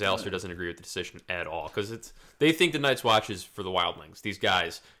awkward because Alistair doesn't agree with the decision at all because they think the Night's Watch is for the wildlings, these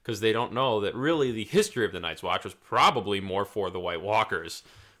guys, because they don't know that really the history of the Night's Watch was probably more for the White Walkers.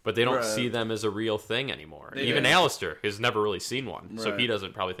 But they don't Right. see them as a real thing anymore. They Even didn't. Alistair has never really seen one, so Right. he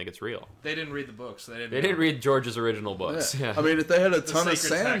doesn't probably think it's real. They didn't read the books. They didn't read George's original books. Yeah. I mean, if they had a ton of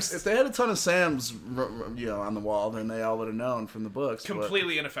sacred Sams, text. if they had a ton of Sams, on the wall, then they all would have known from the books. but-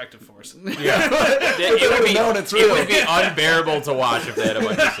 completely ineffective force. It would be, known it's it real. would be unbearable to watch if they had a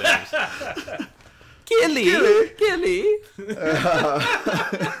bunch of Sims. Gilly.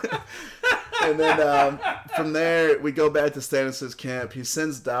 And then from there, we go back to Stannis' camp. He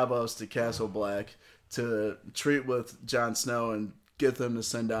sends Davos to Castle Black to treat with Jon Snow and get them to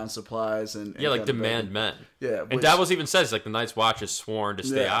send down supplies and Yeah, like kind of demand men. Yeah, And which- Davos even says, like, the Night's Watch is sworn to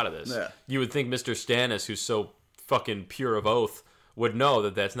stay Yeah, out of this. yeah. You would think Mr. Stannis, who's so fucking pure of oath, would know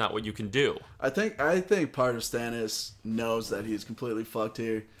that that's not what you can do. I think part of Stannis knows that he's completely fucked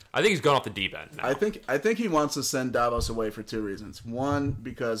here. I think he's gone off the deep end now. I think he wants to send Davos away for two reasons. One,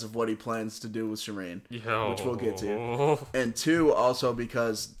 because of what he plans to do with Shireen, which we'll get to. And two, also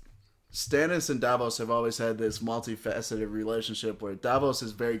because Stannis and Davos have always had this multifaceted relationship where Davos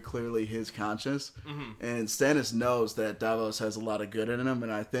is very clearly his conscience, and Stannis knows that Davos has a lot of good in him.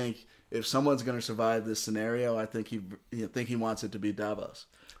 And I think if someone's going to survive this scenario, I think he wants it to be Davos.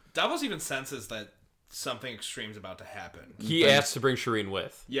 Davos even senses that something extreme's about to happen. He asked to bring Shireen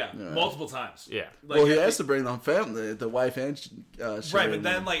with. Yeah, multiple times. Yeah. Like, Well, he has to bring the family, the wife and right, Shireen. but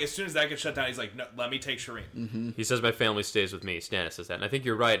then like as soon as that gets shut down, he's like, no, let me take Shireen. He says my family stays with me. Stannis says that, and I think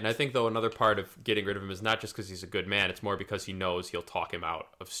you're right. And I think though another part of getting rid of him is not just because he's a good man; it's more because he knows he'll talk him out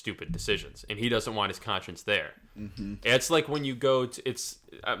of stupid decisions, and he doesn't want his conscience there. It's like when you go to it's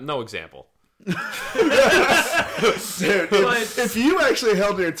no example. Dude, if you actually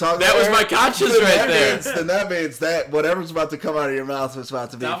held your tongue, That was my conscience right there. Then that means that whatever's about to come out of your mouth is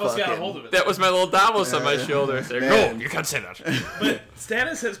about to be Davos fucking. got a hold of it. That was my little Davos on my shoulder. There, Man. no, you can't say that. But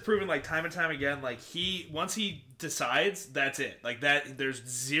Stannis has proven like time and time again, like once he decides, that's it. Like that, there's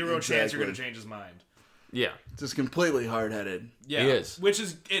zero chance you're Exactly. gonna change his mind. Yeah, Just completely hard-headed. Yeah, He is. which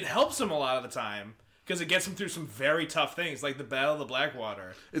is it helps him a lot of the time because it gets him through some very tough things, like the Battle of the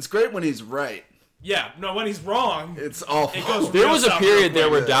Blackwater. It's great when he's right. Yeah, no, when he's wrong, It's awful. it goes. there real was a south period real there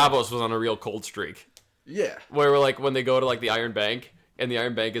where quick. Davos was on a real cold streak, Yeah. where like when they go to like the Iron Bank. And the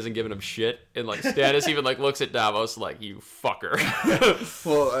Iron Bank isn't giving him shit, and like Stannis even like looks at Davos like you fucker.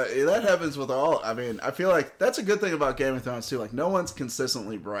 Well, that happens with all. I mean, I feel like that's a good thing about Game of Thrones too. Like, no one's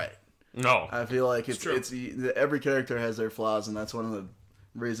consistently right. No, I feel like it's true. every character has their flaws, and that's one of the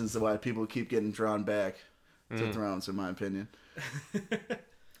reasons why people keep getting drawn back to Thrones, in my opinion.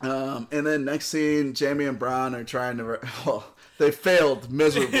 And then next scene, Jaime and Bronn are trying to. They failed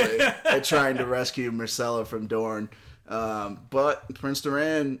miserably at trying to rescue Myrcella from Dorne. But Prince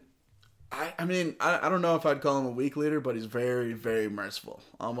Doran, I mean, I don't know if I'd call him a weak leader, but he's very, very merciful,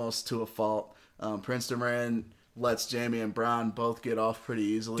 almost to a fault. Prince Doran lets Jaime and Bronn both get off pretty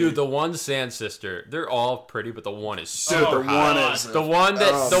easily. dude, the one Sand Sister, they're all pretty, but the one is Dude, super the hot. one is The one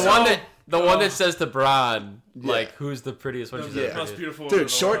that oh, the man. one that the one that says to Bronn, like, Yeah. who's the prettiest one? She's The like, most beautiful woman in Dude,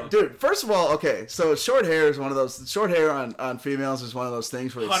 the short. world. Dude, first of all, okay, so short hair is one of those. Short hair on females is one of those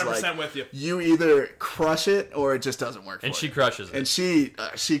things where it's 100% like with you. you either crush it or it just doesn't work. and for she you. crushes it. And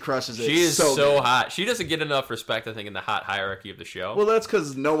she crushes it. She is so so good. hot. She doesn't get enough respect, I think, in the hot hierarchy of the show. Well, that's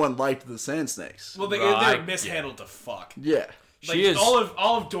because no one liked the Sand Snakes. Well, Right, they're mishandled to fuck. Yeah. Like, she is. all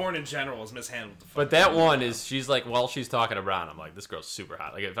of Dorne in general is mishandled to fuck. But that one is, she's like, while she's talking to Bronn, I'm like, this girl's super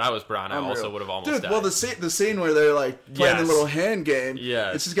hot. Like, if I was Bronn, I also Unreal. would have almost Dude, died. well, the scene where they're like playing Yes. the little hand game.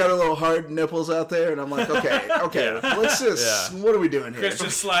 Yes. And she's got her little hard nipples out there, and I'm like, okay, let's just. Yeah. What are we doing here? Chris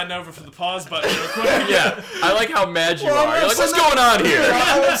just sliding over for the pause button real quick. Yeah, I like how mad you Well, are. I'm You're like, what's sitting going on there- here?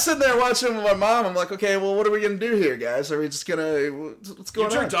 I was sitting there watching with my mom. I'm like, okay, well, what are we gonna do here, guys? Are we just gonna? What's You going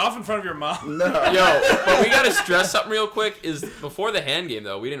on? jerked off in front of your mom. No. Yo, but we gotta stress something real quick. Is before the hand game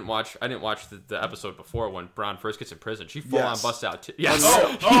though, I didn't watch the episode before when Bronn first gets in prison. She full on Yes. busts out. Yes.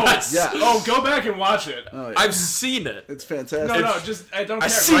 Oh, yes. yeah. Oh, go back and watch it. Oh, yeah. I've seen it. It's fantastic. No, just I don't care.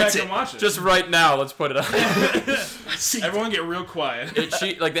 seen Go back it. and watch it. Just right now, let's put it up. Everyone get real quiet.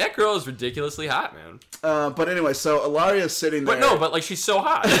 She like that girl is ridiculously hot, man. But anyway, so Ilaria's sitting there. But no, but like she's so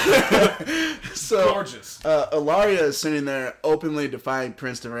hot. so Gorgeous. Ilaria is sitting there openly defying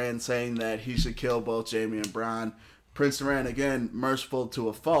Prince Doran, saying that he should kill both Jaime and Bronn. Prince Doran, again, merciful to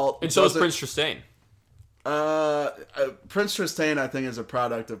a fault. And so is doesn't- Prince Trystane. Prince Trystane, I think, is a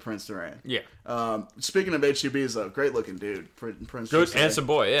product of Prince Doran. Yeah. Speaking of HGBs, though, great looking dude. Prince Good, Trystane. handsome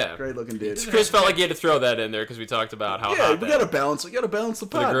boy, yeah. Great looking dude. Chris felt like he had to throw that in there because we talked about how Yeah, hot we that gotta is. balance. We gotta balance the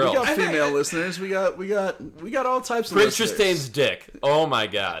the pot. girls. We got I think- female listeners. We got all types of Prince listeners. Trystane's dick. Oh my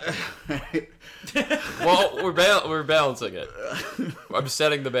god. Well, we're balancing it. I'm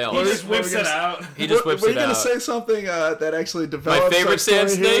setting the He balance. just whips it out. He just whips Were you it gonna out. say something that actually My develops favorite our sand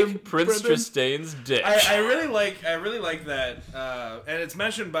story here, snake, Prince Brendan? Trystane's dick. I really like that, and it's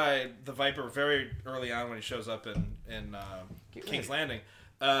mentioned by the Viper very early on when he shows up in King's Landing.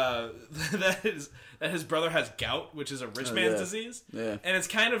 That his brother has gout, which is a rich man's yeah. disease, Yeah. and it's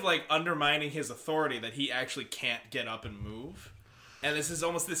kind of like undermining his authority that he actually can't get up and move, and this is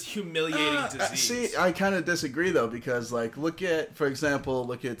almost this humiliating disease. See, I kind of disagree though, because like, for example,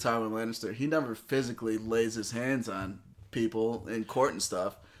 look at Tywin Lannister. He never physically lays his hands on people in court and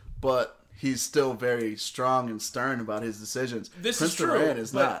stuff, but he's still very strong and stern about his decisions. This Prince is true. Doran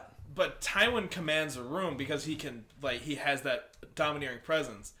is not. But Tywin commands a room because he has that domineering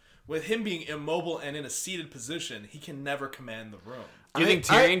presence. With him being immobile and in a seated position, he can never command the room. Do you think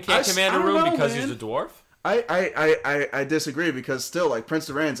I- Tyrion can't command a I don't room know, because man. he's a dwarf? I disagree, because still, like, Prince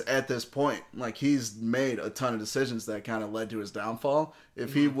Doran's at this point, like, he's made a ton of decisions that kind of led to his downfall.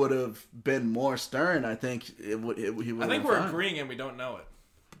 If he would have been more stern, I think he would. I think we're agreeing and we don't know it.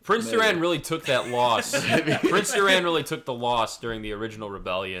 Prince Duran really took that loss. Prince Duran really took the loss during the original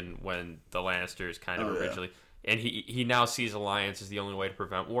rebellion when the Lannisters kind of originally... And he now sees alliance as the only way to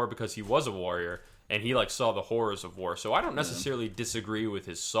prevent war because he was a warrior and he like saw the horrors of war. So I don't necessarily disagree with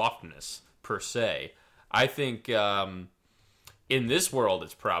his softness per se. I think in this world,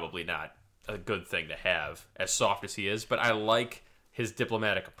 it's probably not a good thing to have, as soft as he is. But I like his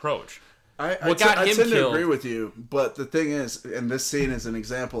diplomatic approach. I got him tend to killed. agree with you, but the thing is, and this scene is an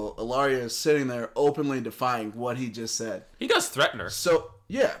example, Ilaria is sitting there openly defying what he just said. He does threaten her. So,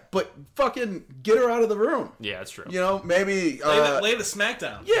 yeah, but fucking get her out of the room. Yeah, that's true. You know, maybe... Lay the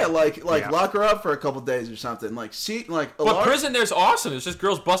smackdown. yeah, like Yeah. lock her up for a couple days or something. Like, But Ilaria... prison there's awesome. It's just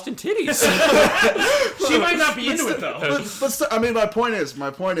girls busting titties. She might not be into it though. I mean, my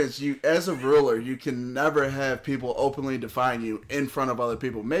point is, you as a ruler, you can never have people openly defying you in front of other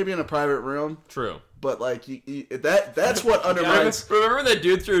people. Maybe in a private room, True. but like that's what undermines. Remember that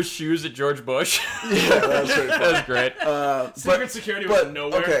dude threw shoes at George Bush? Yeah, that's pretty That funny. was great. Secret security was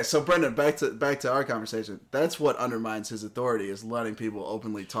nowhere. Okay, so Brendan, back to our conversation. That's what undermines his authority is letting people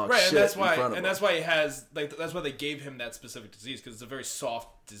openly talk Right, shit and that's in why, front of and him. that's why he has that's why they gave him that specific disease because it's a very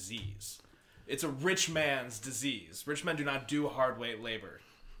soft disease. It's a rich man's disease. Rich men do not do hard weight labor.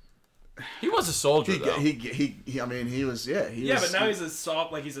 He was a soldier, though. I mean, he was. Yeah, But now he's a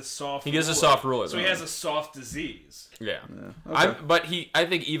soft. He is a soft ruler, So he though. has a soft disease. Yeah. okay. I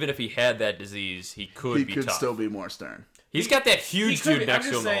think even if he had that disease, he could he be could tough. still be more stern. He's got that huge could dude be. next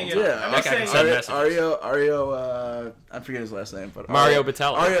I'm to just him. saying, all the yeah. time. I'm That just guy can saying- send messages. Ario, I forget his last name, but Mario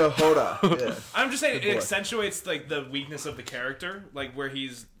Batali. Ario Hoda. Yeah. I'm just saying Good it boy. accentuates like the weakness of the character, like where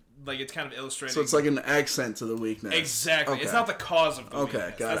he's like it's kind of illustrating. So it's like an accent to the weakness. exactly. Okay. It's not the cause of the Okay,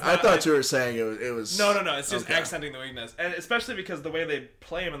 weakness. got it. That's I not, thought like- you were saying it was. No. It's just Okay. accenting the weakness, and especially because the way they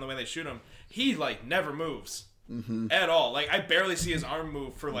play him and the way they shoot him, he like never moves at all. Like I barely see his arm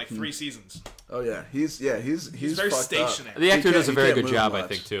move for like 3 seasons. Oh yeah, he's very fucked up. stationary. The actor He does a can't- very he good can't job, move I much.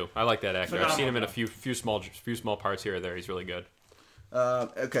 think, too. I like that actor. I've seen him in a Phenomenal. few small parts here or there. He's really good.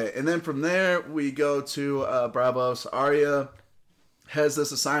 Okay, and then from there we go to Bravos. Arya has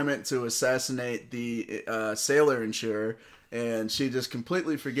this assignment to assassinate the sailor insurer, and she just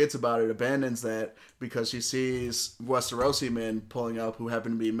completely forgets about it, abandons that because she sees Westerosi men pulling up who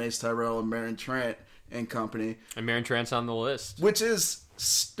happen to be Mace Tyrell and Meryn Trant and company, And Marin Trant's on the list. which is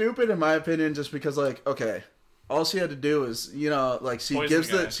stupid in my opinion, just because like okay. All she had to do is, like she Poison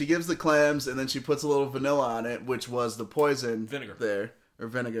gives guy. the clams and then she puts a little vanilla on it, which was the poison Vinegar. there or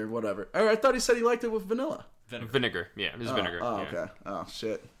vinegar, whatever. Or I thought he said he liked it with vanilla. Vinegar. Yeah, it's vinegar. Oh, yeah. okay. Oh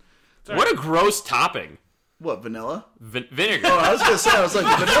shit. What a gross topping. What, vanilla? Vinegar. Oh, I was gonna say, I was like,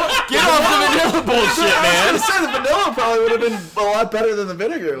 the vanilla. Get off the vanilla bullshit, I man. was gonna say the vanilla probably would have been a lot better than the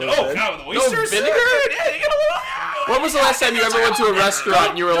vinegar. Oh god, with oysters? vinegar? Yeah, you get a little. When was the last time you ever went to a restaurant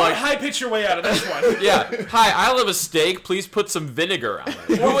and you were Don't like, high pitch your way out of this one. yeah, hi, I love a steak. Please put some vinegar on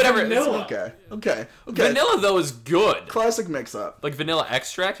it. Or whatever. vanilla. Okay. Vanilla, though, is good. Classic mix-up. Like vanilla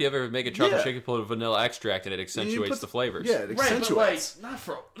extract. You ever make a chocolate Yeah. shake and put vanilla extract and it accentuates put- the flavors? Yeah, it Right, but like accentuates.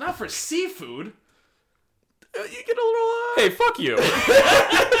 not for seafood. You get a little. Hey, fuck you.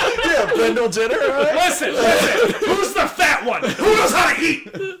 Yeah, Brendel Jenner. All right? Listen, who's the fat one? Who knows how to eat?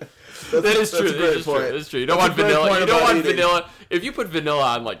 That is true. That's a great That is true. point. That's true. You don't That's want a great vanilla. point You don't about want eating. vanilla. If you put vanilla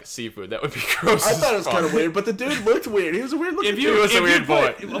on like seafood, that would be gross. I as thought it was fuck. kind of weird, but the dude looked weird. He was a weird looking If you, dude. was a if weird you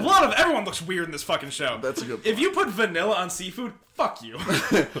put, boy. a lot of everyone looks weird in this fucking show. That's a good If point. you put vanilla on seafood, fuck you.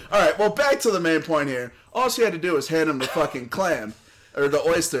 All right, well, back to the main point here. All she had to do was hand him the fucking clam, or the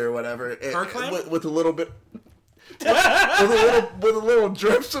oyster, or whatever. Her clam? with a little bit, with a little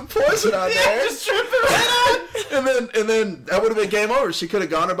drips of poison on there. Just trip it right on. And then that would have been game over. She could have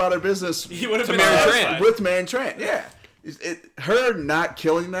gone about her business He would have To been Mary satisfied. Tran. with Meryn Trant. Yeah, her not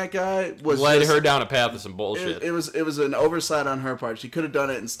killing that guy was Led just, her down a path of some bullshit. It was an oversight on her part. She could have done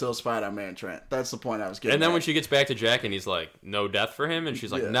it and still spied on Meryn Trant. That's the point I was getting. And then at. when she gets back to Jack and he's like, no death for him? And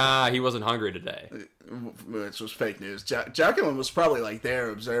she's like, Yeah. nah, he wasn't hungry today. which was fake news. Jacqueline was probably like there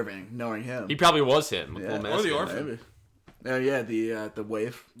observing, knowing him. He probably was him. With Yeah. little Or the mask on. orphan. Maybe. Oh yeah, the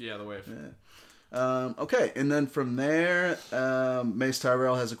waif. Yeah, the wave. Okay, and then from there, Mace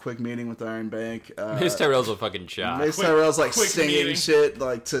Tyrell has a quick meeting with Iron Bank. His Tyrell's a fucking chop. Mace Quick- Tyrell's like quick singing meeting. shit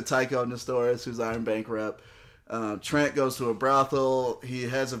like to Tycho Nestoris, who's Iron Bank rep. Trent goes to a brothel. He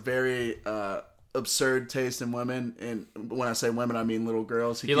has a very absurd taste in women, and when I say women, I mean little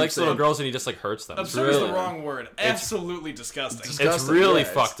girls. He keeps likes little saying- girls and he just like hurts them. It's Absurd is really, the wrong word. Absolutely disgusting. it's disgusting. really Yeah,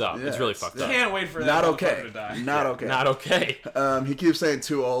 it's- fucked up. yeah, it's really it's- fucked up. Can't wait for that Not motherfucker okay. to die. Not okay. Not okay. He keeps saying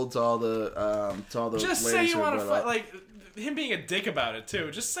too old to all the Just say ladies you who want are to fuck, like him being a dick about it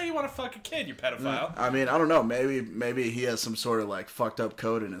too. Just say you want to fuck a kid, you pedophile. I mean, I don't know. Maybe he has some sort of like fucked up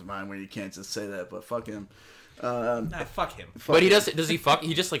code in his mind where you can't just say that. But fuck him. Nah, fuck him. But he does he fuck?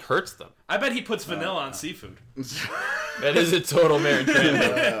 He just like hurts them. I bet he puts vanilla on seafood. That is a total Marin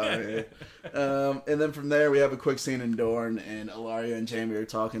transit. And then from there, we have a quick scene in Dorne, and Ilaria and Jaime are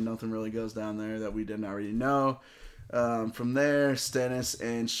talking. Nothing really goes down there that we didn't already know. From there, Stannis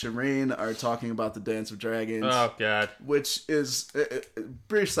and Shireen are talking about the Dance of Dragons. Oh, God. Which is,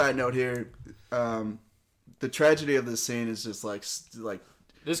 brief side note here, the tragedy of this scene is just like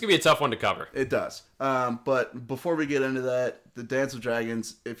This could be a tough one to cover. it does. But before we get into that, the Dance of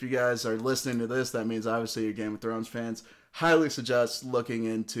Dragons, if you guys are listening to this, that means obviously you're Game of Thrones fans. Highly suggest looking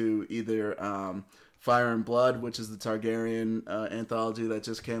into either Fire and Blood, which is the Targaryen anthology that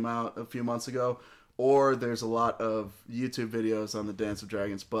just came out a few months ago, or there's a lot of YouTube videos on the Dance of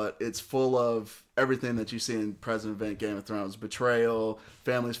Dragons, but it's full of everything that you see in present event Game of Thrones. Betrayal,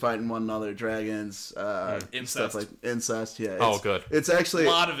 families fighting one another, dragons, Incest. stuff like incest. Yeah. Oh, it's- good. It's actually... A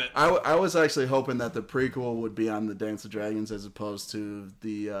lot of it. I was actually hoping that the prequel would be on the Dance of Dragons as opposed to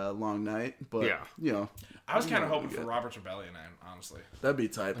the Long Night, but, Yeah. you know... I was kind of hoping for Robert's Rebellion, honestly. That'd be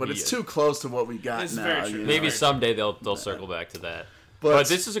tight, but it's Yeah. too close to what we got It's now. very true. you know? Maybe Right. someday they'll circle back to that. But- But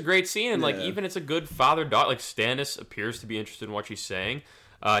this is a great scene, and like Yeah. even it's a good father-daughter. Like Stannis appears to be interested in what she's saying.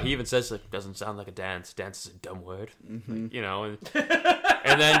 He even says like, "Doesn't sound like a dance. Dance is a dumb word." Mm-hmm. Like, you know,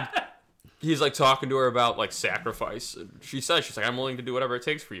 and then he's like talking to her about like sacrifice. And she says, "She's like, I'm willing to do whatever it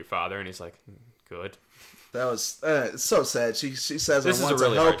takes for you, father." And he's like, "Good." That was it's so sad. She says, This is "I want a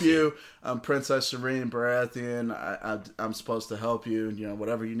really to help hard you. I'm Princess Shireen Baratheon. I'm supposed to help you. You know,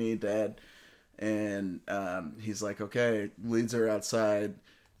 whatever you need, Dad." And he's like, "Okay." Leads her outside,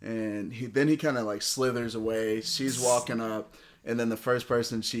 and he kind of like slithers away. She's walking up, and then the first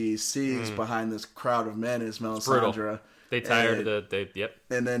person she sees behind this crowd of men is brutal. Melisandre. They tired And- yep.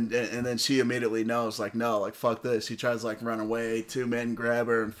 And then she immediately knows, like, no, like, fuck this. She tries to, like, run away. Two men grab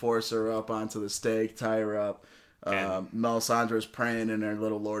her and force her up onto the stake, tie her up. Melisandre's praying in her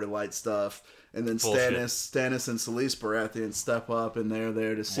little Lord of Light stuff. And then Bullshit. Stannis and Selyse Baratheon step up, and they're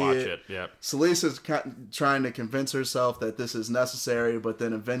there to see Watch it. it. Yep. Selyse is trying to convince herself that this is necessary, but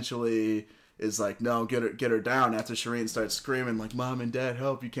then eventually is like, no, get her down after Shireen starts screaming, like, Mom and Dad,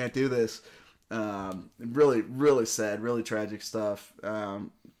 help, you can't do this. Really, really sad, really tragic stuff.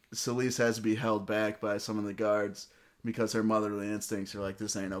 Selyse has to be held back by some of the guards because her motherly instincts are like,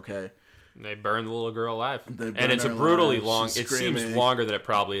 this ain't okay. And they burn the little girl alive. They burn And it's a her brutally alive. long. She's It seems screaming. longer than it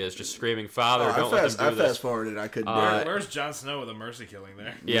probably is. Just screaming, "Father, I don't let them do this." fast forwarded. I couldn't do it. Where's Jon Snow with a mercy killing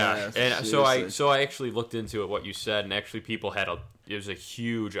there? Yeah, Yeah, and seriously. so I actually looked into it, what you said, and actually people it was a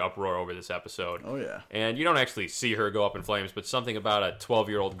huge uproar over this episode. Oh, yeah. And you don't actually see her go up in flames, but something about a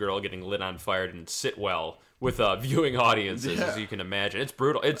 12-year-old girl getting lit on fire didn't sit well with viewing audiences, Yeah. as you can imagine. It's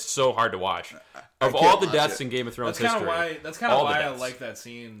brutal. It's so hard to watch. Of can't all the watch deaths it. in Game of Thrones That's kind history, of why. all the I deaths. like that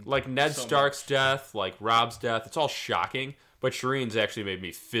scene. like Ned so Stark's death, like Rob's death, it's all shocking. But Shireen's actually made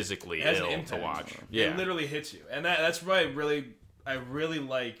me physically It has an ill to impact. watch. It Yeah, literally hits you, and that's why I really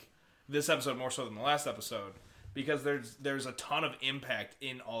like this episode more so than the last episode, because there's a ton of impact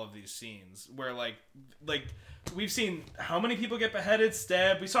in all of these scenes where like we've seen how many people get beheaded,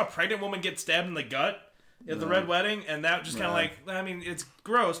 stabbed. We saw a pregnant woman get stabbed in the gut at the Red Wedding, and that just kind of like, I mean, it's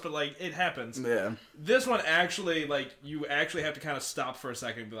gross, but like it happens. Yeah. This one actually, like, you actually have to kind of stop for a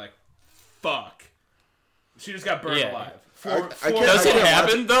second and be like, fuck. She just got burned Yeah. alive. I can't- does I it can't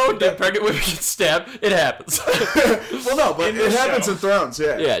happen watch- though? Did pregnant women get stabbed? It happens. Well, no, but In it the happens show. in Thrones,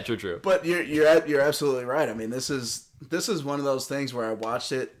 yeah. yeah, true. But you're absolutely right. I mean, this is one of those things where I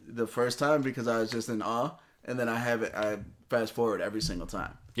watched it the first time because I was just in awe, and then I fast forward every single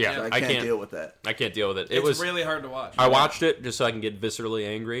time. Yeah, So I I can't can't- deal with that. I can't deal with it. It It's was really hard to watch. I watched it just so I can get viscerally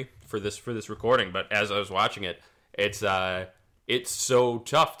angry for this recording. But as I was watching it, it's so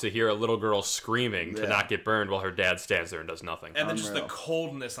tough to hear a little girl screaming to Yeah. not get burned while her dad stands there and does nothing. And then just the Unreal.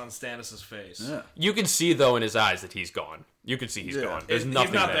 coldness on Stannis' face. Yeah. You can see though in his eyes that he's gone. You can see he's Yeah. gone. There's He's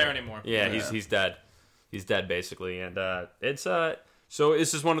nothing not there anymore. Yeah, Yeah. he's dead. He's dead basically, and it's so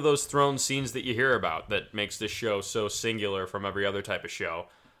this is one of those throne scenes that you hear about that makes this show so singular from every other type of show.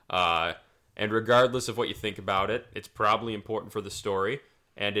 And regardless of what you think about it, it's probably important for the story,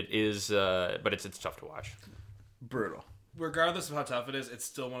 and it is. But it's tough to watch. Brutal. Regardless of how tough it is, it's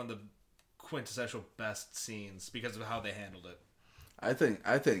still one of the quintessential best scenes because of how they handled it.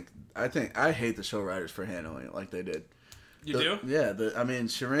 I hate the show writers for handling it like they did. You do? Yeah, I mean,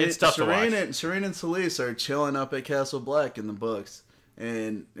 Shireen, It's tough to watch. Shireen and Selyse are chilling up at Castle Black in the books,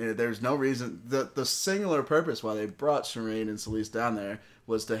 and there's no reason. The singular purpose why they brought Shireen and Selyse down there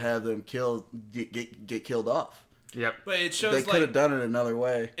was to have them get killed off. Yep. But it They shows could have like done it another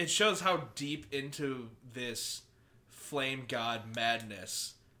way. it shows how deep into this flame god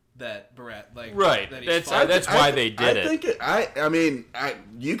madness that Right. that he's That's why they did I it. think I mean,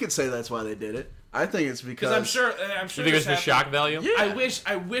 you could say that's why they did it. I think it's Because because I'm sure. You think it's this for shock happened- value? Yeah.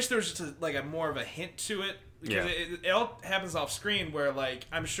 I wish there was just a more of a hint to it. Because Yeah. it all happens off screen where, like,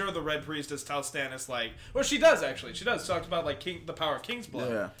 I'm sure the Red Priestess tells Stannis, like, well, she does, actually. She does. Talks about, like, the power of King's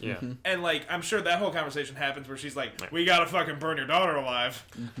blood. Yeah. Yeah. And, like, I'm sure that whole conversation happens where she's like, we gotta fucking burn your daughter alive.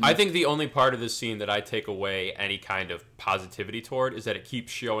 I think the only part of this scene that I take away any kind of positivity toward is that it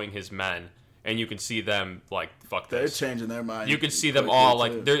keeps showing his men, and you can see them like, fuck They're this. changing their mind. You can see them quickly, all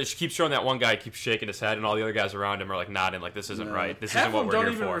too. like she keeps showing that one guy keeps shaking his head, and all the other guys around him are like nodding, like this isn't No. right. This Half isn't what of them we're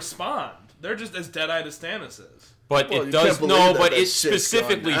don't here even for. respond. They're just as dead-eyed as Stannis is. But Well, it you does can't believe no, that but that it shit's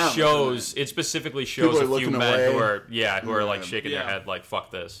specifically going down, shows isn't it specifically shows People are a few looking men away. who are like Yeah. shaking their Yeah. head like fuck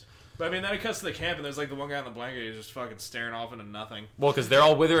this. But I mean, then it cuts to the camp, and there's like the one guy on the blanket who's just fucking staring off into nothing. Well, because they're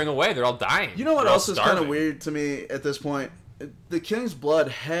all withering away, they're all dying. You know what They're all else is kind of starving. weird to me at this point? The King's blood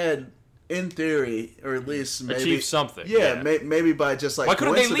had, in theory, or at least maybe Achieved something. Yeah, maybe by just like Why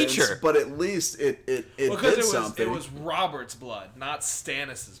couldn't they leech coincidence, her? But at least it Well, because did something. it was Robert's blood, not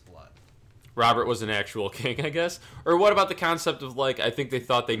Stannis' blood. Robert was an actual king, I guess. Or what about the concept of, like, I think they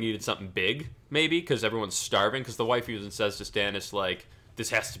thought they needed something big, maybe, because everyone's starving, because the wife even says to Stannis, like, this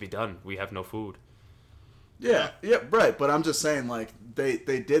has to be done. We have no food. yeah, right. But I'm just saying, like they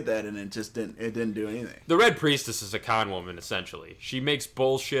did that and it just didn't do anything. The Red Priestess is a con woman, essentially. She makes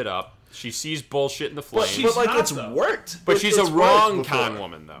bullshit up. She sees bullshit in the But, flames. like not, it's though. worked. But It- she's a it's wrong worked con before.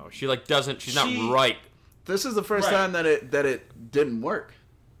 woman, though. She, like, doesn't... She's not She- right. This is the first Right. time that it didn't work,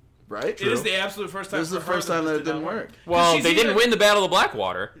 right? It is the absolute first time. This is the for her first time that this it did didn't not work. Well, she's they didn't even- win the Battle of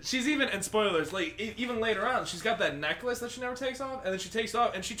Blackwater. She's even, and spoilers, like even later on, she's got that necklace that she never takes off, and then she takes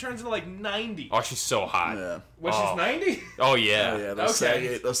off, and she turns into like 90. Oh, she's so hot. Yeah. When Oh. she's 90? Oh, yeah. Oh yeah, those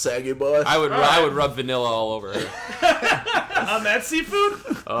Okay. saggy boys. I would Alright. I would rub vanilla all over her. On that seafood?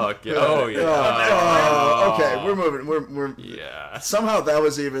 Oh, yeah. Oh, yeah. Oh, okay, we're moving. We're Yeah. somehow that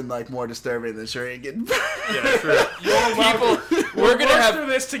was even like more disturbing than Shireen getting. Yeah, true. People, we're gonna Work through have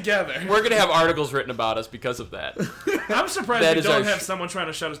this together. we're gonna have articles written about us because of that. I'm surprised That we is don't our have someone trying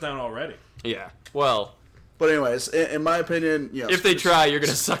to shut us down already. Yeah. Well, But anyways, in my opinion, you know, if they try, you're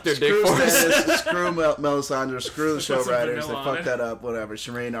gonna suck their dick screw for us. Stannis, screw Melisandre, screw the show Put some writers. They vanilla on fucked it. that up. Whatever.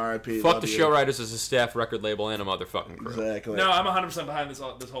 Shireen, R.I.P. Fuck love the you. show writers as a staff, record label, and a motherfucking crew. Exactly. No, I'm 100% behind this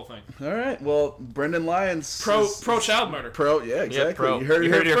whole thing. All right. Well, Brendan Lyons. Pro is- child murder. Pro. Yeah, exactly. Yeah, pro. You heard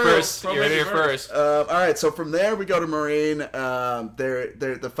it here first. Pro You heard it here baby murder. first. All right, so from there we go to Marine.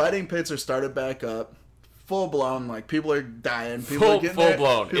 The fighting pits are started back up, full blown. Like people are dying. People are Full getting full their-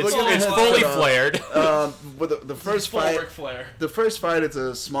 blown. people It's are getting it's their fully heads cut off. flared. With the first Full fight, Ric Flair. the first fight, it's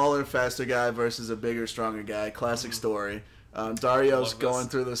a smaller, faster guy versus a bigger, stronger guy. Classic story. Dario's Love this. going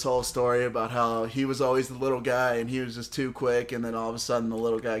through this whole story about how he was always the little guy and he was just too quick, and then all of a sudden the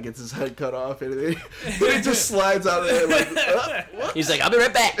little guy gets his head cut off and he just slides out of there like, what? He's like, I'll be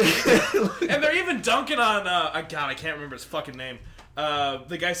right back. And they're even dunking on, God, I can't remember his fucking name.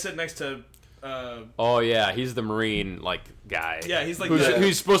 The guy sitting next to, Oh yeah, he's the Marine like guy. yeah, he's like,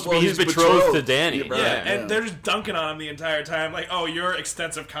 Who's supposed to Well, be he's he's betrothed to betrothed. Dany. Yeah, Yeah, right. yeah, and yeah. they're just dunking on him the entire time, like, oh, your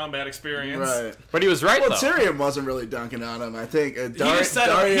extensive combat experience. Right. But he was right Well, though. Tyrion wasn't really dunking on him. I think just set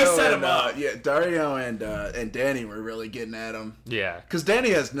him- he Dario set and him up. yeah, Dario and Dany were really getting at him Yeah. because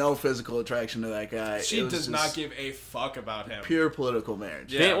Dany has no physical attraction to that guy. She It was does not just give a fuck about him. pure political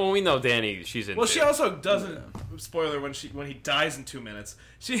marriage. Yeah. Well, we know Dany. She's in. Well, she also doesn't. Spoiler: when he dies in 2 minutes,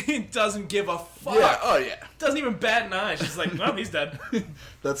 she doesn't give a fuck. Yeah. Oh yeah. Doesn't even bat an eye. She's like, well, he's dead.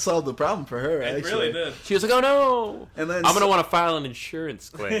 That solved the problem for her. It Actually, really did. She was like, oh no. And then I'm gonna want to file an insurance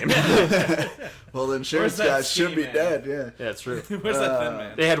claim. Well, the insurance Where's that guy should ski be man? dead. Yeah. Yeah, it's true. Where's that thin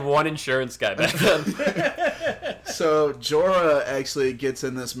man? They had one insurance guy back then. So Jorah actually gets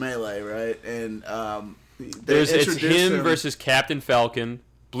in this melee, right? And they It's introduce him versus Captain Falcon,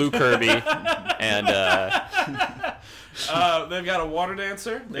 Blue Kirby, and They've got a water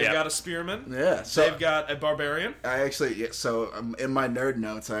dancer. They've Yeah. got a spearman. Yeah. So They've got a barbarian. I actually, in my nerd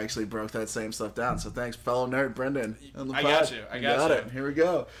notes, I actually broke that same stuff down. So thanks, fellow nerd Brendan. On the I pod. got you. I got you. it. Here we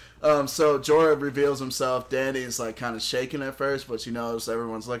go. So Jorah reveals himself. Dany's like kind of shaking at first, but she knows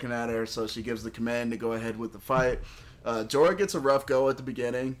everyone's looking at her, so she gives the command to go ahead with the fight. Jorah gets a rough go at the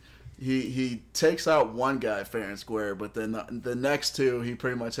beginning. He takes out one guy fair and square, but then the next two he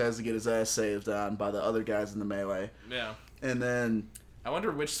pretty much has to get his ass saved on by the other guys in the melee. Yeah. And then, I wonder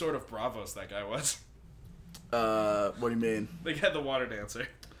which sort of Bravos that guy was. what do you mean? They had the water dancer.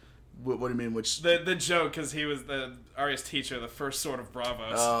 What do you mean? Which? The joke, because he was the Arya's teacher, the first sword of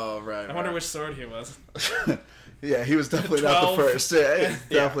Bravos. Oh, right. I wonder which sword he was. Yeah, he was definitely not the 12. first. Yeah,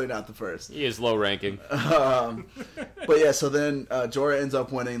 definitely not the first. he is low ranking. But yeah, so then Jorah ends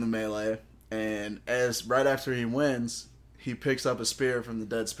up winning the melee, and right after he wins, he picks up a spear from the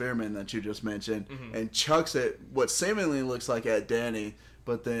dead spearman that you just mentioned and chucks it, what seemingly looks like at Danny,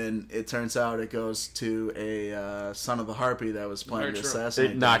 but then it turns out it goes to a son of the Harpy that was planning to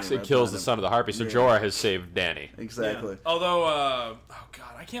assassinate It kills the son of the Harpy, so Jorah has saved Danny. Exactly. Yeah. Although, oh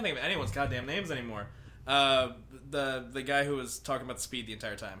god, I can't think of anyone's goddamn names anymore. The guy who was talking about the speed the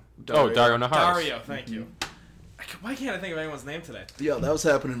entire time. Dario Naharis. Dario, thank you. Why can't I think of anyone's name today? Yo, that was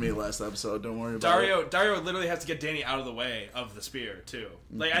happening to me last episode. Don't worry about it. Dario literally has to get Danny out of the way of the spear too.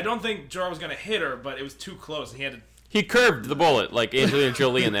 Like I don't think Jorah was gonna hit her, but it was too close, and he had to. He curved the bullet like Angelina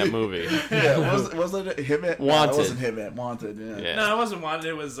Jolie in that movie. Yeah, wasn't it Hitman? Wanted. No, it wasn't Hitman. Wanted. Yeah. No, it wasn't Wanted.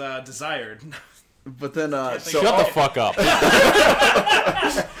 It was Desired. But then, Shut the fuck up.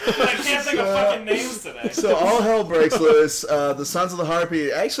 I can't think of fucking names today. So all hell breaks loose. The Sons of the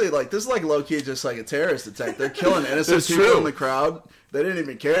Harpy, actually, like, this is like low-key just like a terrorist attack. They're killing innocent It's people true. in the crowd. They didn't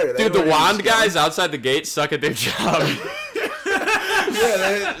even care. Dude, the wand guys outside the gate suck at their job.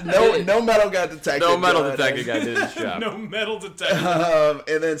 Yeah, no metal got detected. No metal detector guy did his job. No metal detector.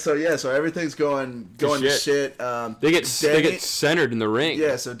 And then, so everything's going to shit. They get centered in the ring.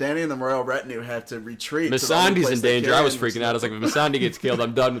 Yeah, so Danny and the royal retinue have to retreat. Missandei's in danger. I was freaking out. I was like, if Missandei gets killed,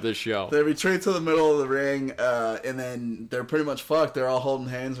 I'm done with this show. They retreat to the middle of the ring, and then they're pretty much fucked. They're all holding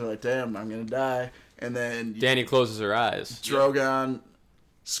hands. They're like, damn, I'm going to die. And then Danny closes her eyes. Drogon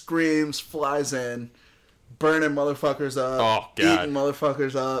screams, flies in, burning motherfuckers up, Oh, God. eating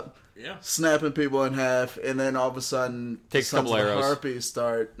motherfuckers up, Yeah. snapping people in half, and then all of a sudden, Takes a Sons couple of the arrows. Harpies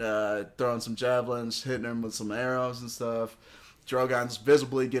start throwing some javelins, hitting them with some arrows and stuff. Drogon's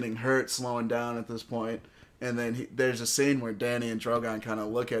visibly getting hurt, slowing down at this point. And then there's a scene where Danny and Drogon kind of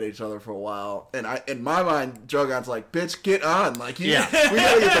look at each other for a while. And in my mind, Drogon's like, bitch, get on. Like, we gotta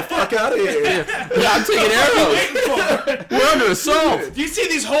get the fuck out of here. Yeah, I'm taking arrows. We're under assault. Do you see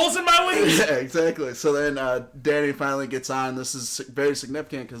these holes in my wings? Yeah, exactly. So then Danny finally gets on. This is very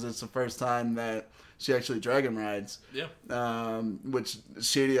significant because it's the first time that she actually dragon rides. Yeah. Which,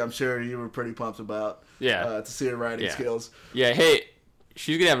 Sheedy, I'm sure you were pretty pumped about. Yeah. To see her riding skills. Yeah, hey,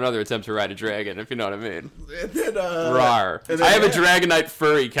 she's going to have another attempt to ride a dragon, if you know what I mean. And then, Rawr. and then, I have a Dragonite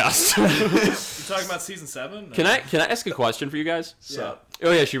furry costume. You talking about season 7? Can I ask a question for you guys? Yeah.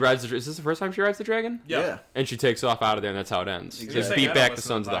 Oh, yeah, she rides the... Is this the first time she rides the dragon? Yeah. And she takes off out of there, and that's how it ends. Exactly. Just beat back the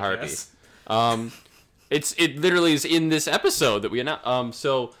Sons of the Harpy. It literally is in this episode that we announced.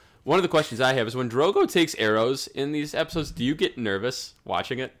 So one of the questions I have is when Drogo takes arrows in these episodes, do you get nervous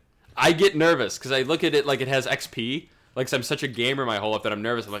watching it? I get nervous because I look at it like it has XP. Like, 'cause I'm such a gamer my whole life that I'm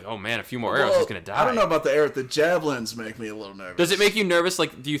nervous. I'm like, oh man, a few more arrows, he's gonna die. I don't know about the arrow. The javelins make me a little nervous. Does it make you nervous?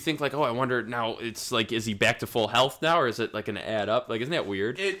 Like, do you think like, oh, I wonder now? It's like, is he back to full health now, or is it like gonna add up? Like, isn't that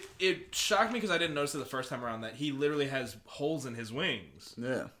weird? It shocked me because I didn't notice it the first time around that he literally has holes in his wings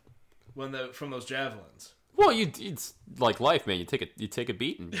Yeah. from those javelins. Well, it's like life, man. You take a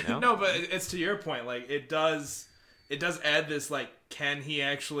beating, you know. No, but it's to your point. Like it does add this. Like, can he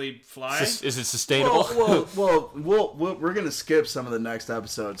actually fly? Is it sustainable? We're gonna skip some of the next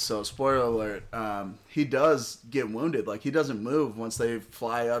episodes. So, spoiler alert: he does get wounded. Like, he doesn't move once they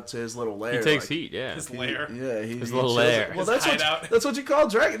fly up to his little lair. He takes like, heat, yeah. His lair. Yeah, His little lair. Well, His hideout. that's what you call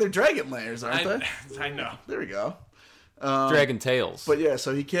dragon. They're dragon lairs, aren't they? I know. There we go. Dragon tails. But yeah,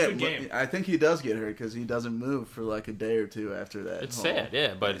 so he can't. Good game. I think he does get hurt because he doesn't move for like a day or two after that. It's whole sad,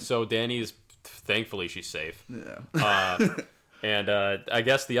 yeah. But thing. so Danny's, thankfully, she's safe. Yeah. And I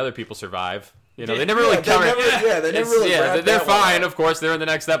guess the other people survive. You know, they never really they cover. never really. wrapped they're that one fine. up. Of course, they're in the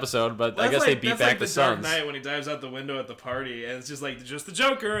next episode. But I guess they beat back the Dark Sons. Knight when he dives out the window at the party, and it's just the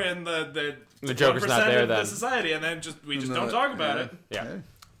Joker and the Joker's not 1% there of then. the society, and then we just don't talk about it. Yeah. Okay.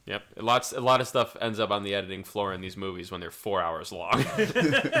 Yep. A lot of stuff ends up on the editing floor in these movies when they're 4 hours long.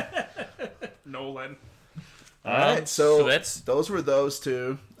 Nolan. All right, so that's. those were those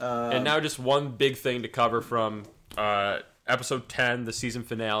two. And now just one big thing to cover from episode 10, the season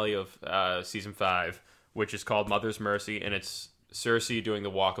finale of season 5, which is called Mother's Mercy, and it's Cersei doing the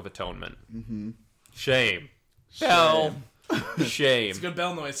Walk of Atonement. Mm-hmm. Shame. Bell. Shame. It's a good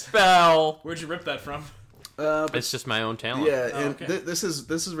bell noise. Bell. Where'd you rip that from? It's just my own talent. Yeah, Oh, and okay. this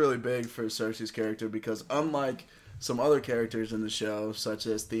is really big for Cersei's character because unlike some other characters in the show, such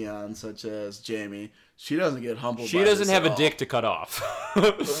as Theon, such as Jaime, she doesn't get humbled. She by doesn't this have at a all. dick to cut off.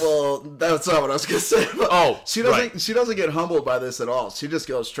 Well, that's not what I was gonna say. But Oh, she doesn't. right. She doesn't get humbled by this at all. She just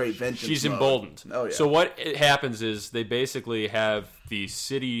goes straight vengeance. She's mode. emboldened. Oh yeah. So what happens is they basically have the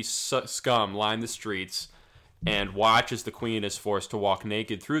city scum line the streets and watch as the queen is forced to walk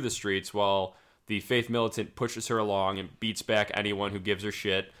naked through the streets while the faith militant pushes her along and beats back anyone who gives her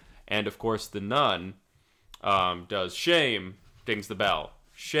shit. And of course the nun does shame, dings the bell.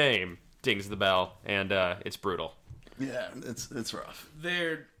 Shame, dings the bell. And it's brutal. Yeah, it's rough.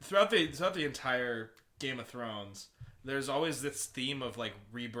 They're throughout the entire Game of Thrones, there's always this theme of like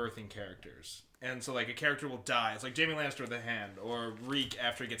rebirthing characters. And so like a character will die. It's like Jaime Lannister with the Hand, or Reek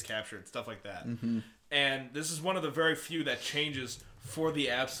after he gets captured, stuff like that. Mm-hmm. And this is one of the very few that changes for the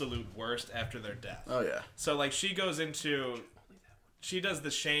absolute worst after their death. Oh yeah. So like she does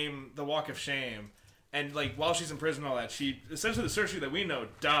the walk of shame, and like while she's in prison and all that, she essentially the Cersei that we know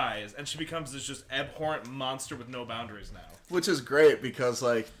dies, and she becomes this just abhorrent monster with no boundaries now. Which is great because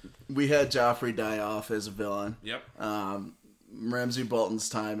like we had Joffrey die off as a villain. Yep. Ramsay Bolton's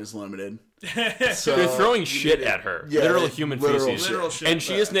time is limited. So they're throwing shit at her. Yeah, literal human feces. Literal shit. And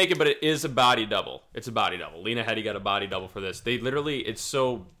she is naked, but it is a body double. It's a body double. Lena Headey got a body double for this. They literally, it's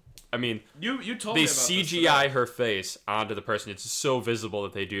so, I mean, you told they me about CGI her face onto the person. It's so visible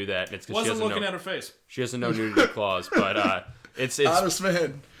that they do that. And it's because Wasn't looking at her face. She has a no nudity clause, but it's Honest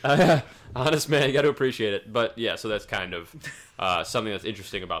man. honest man, you got to appreciate it. But yeah, so that's kind of something that's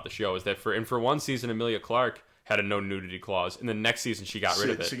interesting about the show is that for one season, Emilia Clarke had a no nudity clause, and the next season she got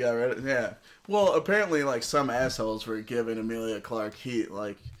rid of it. She got rid of it. Yeah. Well, apparently, like some assholes were giving Emilia Clarke heat,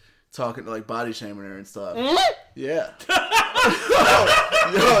 like talking, like body shaming her and stuff. Yeah.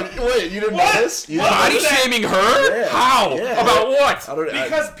 Yo, wait, you didn't know this? You didn't Body know this? shaming her? Yeah. How? Yeah. About what? I don't know.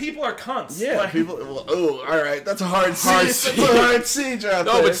 Because people are cunts. Yeah, Like, people. Well, oh, all right. That's a hard Hard siege. siege. That's a hard siege out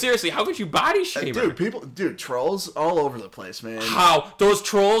No, there. but seriously, how could you body shame her? Dude, trolls all over the place, man. How? Those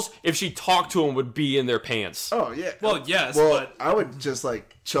trolls, if she talked to them, would be in their pants. Oh yeah. Well, yes, Well, but I would just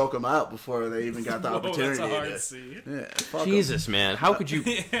like choke them out before they even got the whoa, opportunity. that's a hard to, scene. yeah, fuck 'em. Jesus, man. How could you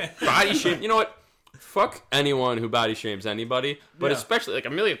body shame? You know what? Fuck anyone who body shames anybody, but Yeah. especially like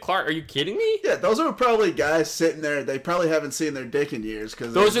Emilia Clarke. Are you kidding me? Yeah, those are probably guys sitting there. They probably haven't seen their dick in years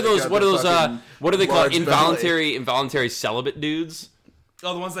because Those are those. What are those? What do they call it? Involuntary celibate dudes.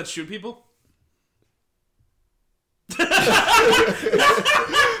 Oh, the ones that shoot people?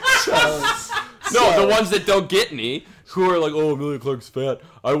 No, the ones that don't get any, who are like, oh, Emilia Clarke's fat.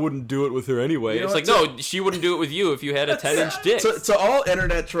 I wouldn't do it with her anyway. You know It's what, like, no, she wouldn't do it with you if you had a 10-inch dick. To all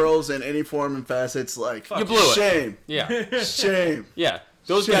internet trolls in any form and facets, like You blew it. shame, Yeah, shame. yeah.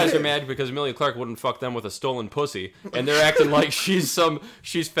 Those guys are Shit. mad because Emilia Clarke wouldn't fuck them with a stolen pussy, and they're acting like she's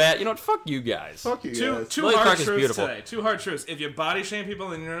fat. You know what? Fuck you guys. Fuck you Two guys. hard Emilia Clarke is truths beautiful. today. Two hard truths. If you body shame people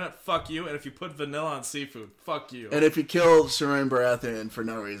on the internet, fuck you. And if you put vanilla on seafood, fuck you. And if you kill Shireen Baratheon for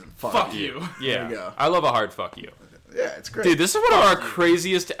no reason, fuck Fuck you. Yeah, There you go. I love a hard fuck you. Yeah, it's great. Dude, this is one of our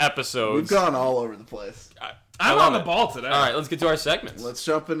craziest episodes. We've gone all over the place. I'm love on the it. ball today. All right, let's get to our segments. Let's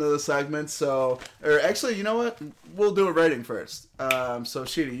jump into the segments. Or actually, you know what? We'll do a rating first. So,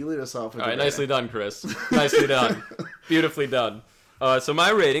 Sheedy, you lead us off with All right, your nicely rating. done, Chris. Nicely done. Beautifully done. So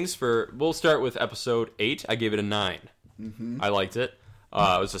my ratings we'll start with episode 8. I gave it a 9. Mm-hmm. I liked it. It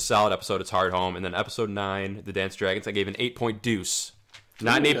was a solid episode. It's hard home. And then episode 9, The Dance Dragons, I gave an 8-point deuce.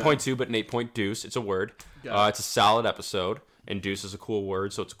 Not an 8.2, but an 8-point deuce. It's a word. It's a solid episode. And deuce is a cool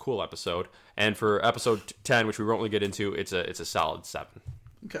word, so it's a cool episode. And for episode 10, which we won't really get into, it's a solid 7.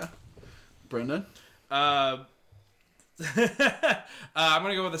 Okay. Brendan? I'm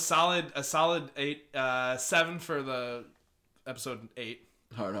gonna go with a solid 8, 7 for the episode 8.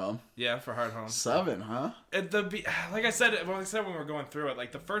 Hard home. Yeah, for Hard Home. 7, huh? Like I said when we were going through it,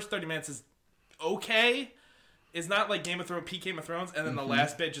 like the first 30 minutes is okay. It's not like peak Game of Thrones, and then the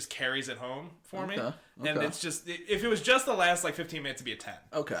last bit just carries it home for me. Okay. And Okay. it's just if it was just the last like 15 minutes, it'd be a 10.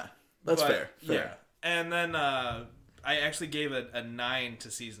 Okay. That's But, fair. Yeah. And then I actually gave it a 9 to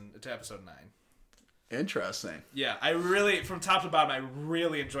episode 9. Interesting. Yeah, I really, from top to bottom, I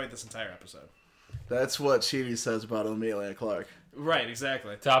really enjoyed this entire episode. That's what Sheedy says about Emilia Clarke. Right,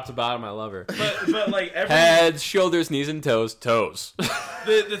 exactly. Top to bottom, I love her. But like every Heads, shoulders, knees, and toes. Toes.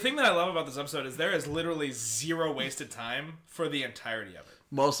 the thing that I love about this episode is there is literally zero wasted time for the entirety of it.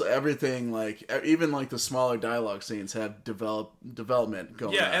 Most everything, like even like the smaller dialogue scenes, have development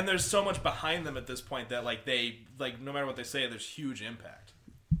going. Yeah, on. and there's so much behind them at this point that like no matter what they say, there's huge impact.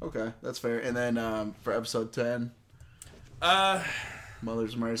 Okay, that's fair. And then for episode 10,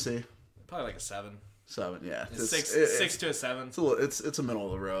 Mother's Mercy, Probably like a 7. 7. Yeah, Six to a 7. It's a middle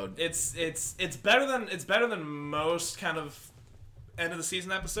of the road. It's better than most kind of end of the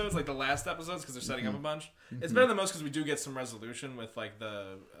season episodes, like the last episodes, because they're setting up a bunch. It's better than most because we do get some resolution with like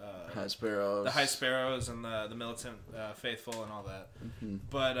the High Sparrows. High Sparrows and the militant faithful and all that.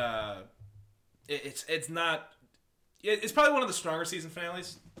 But it's not. It's probably one of the stronger season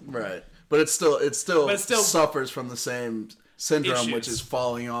finales. Right, but it still suffers from the same syndrome, Issues. which is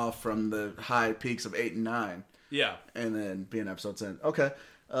falling off from the high peaks of 8 and 9, Yeah. and then being episode 10. Okay,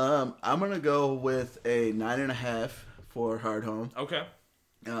 I'm gonna go with a 9.5 for Hard Home. Okay.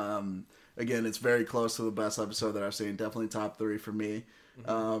 Again, it's very close to the best episode that I've seen. Definitely top 3 for me.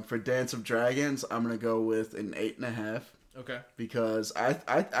 For Dance of Dragons, I'm gonna go with an 8.5. Okay. Because I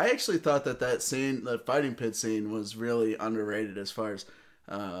actually thought that scene, the fighting pit scene, was really underrated as far as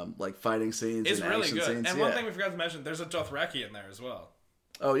like fighting scenes. It's and really action good. scenes. And one thing we forgot to mention, there's a Dothraki in there as well.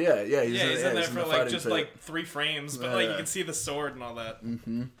 Oh yeah, He's in there for the like fighting just pit. like 3 frames, but like you can see the sword and all that.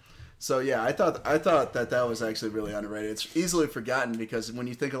 So yeah, I thought that was actually really underrated. It's easily forgotten because when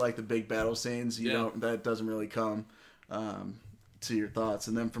you think of like the big battle scenes, that doesn't really come to your thoughts.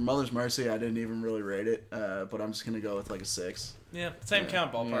 And then for Mother's Mercy, I didn't even really rate it, but I'm just gonna go with like a 6. Yeah, same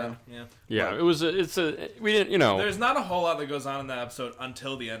count ballpark. Yeah. Yeah, we didn't, There's not a whole lot that goes on in that episode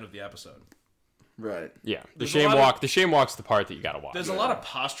until the end of the episode. Right. Yeah, the There's shame walk. The shame walk's the part that you gotta watch. There's a lot of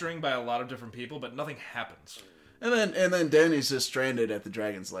posturing by a lot of different people, but nothing happens. And then Dany's just stranded at the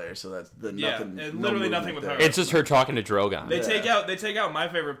Dragon's Lair, so that's nothing. and literally nothing with her. It's just her talking to Drogon. They take out my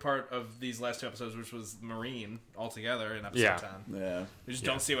favorite part of these last 2 episodes, which was Marine altogether in episode 10. Yeah. We just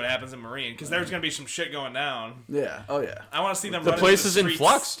don't see what happens in Marine because there's gonna be some shit going down. Yeah. Oh yeah. I want to see them. The run place into is the in streets.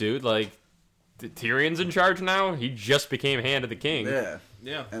 flux, dude. Like, Tyrion's in charge now. He just became Hand of the King. Yeah.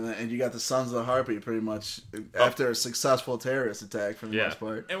 Yeah. And you got the Sons of the Harpy pretty much after a successful terrorist attack for the most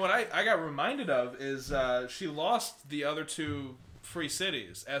part. And what I got reminded of is she lost the other 2 free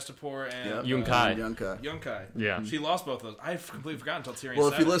cities, Astapor and Yunkai. Yunkai. Yeah. She lost both of those. I completely forgot until Tyrion Well,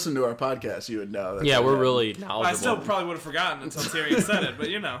 said if you it. listen to our podcast, you would know. Yeah, we're really knowledgeable. I still probably would have forgotten until Tyrion said it, but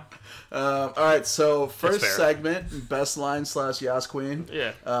you know. All right, so first fair. segment, best line / Yas Queen.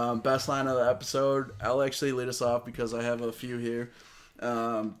 Yeah. Best line of the episode. I'll actually lead us off because I have a few here.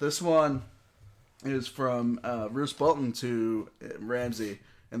 This one is from Roose Bolton to Ramsay,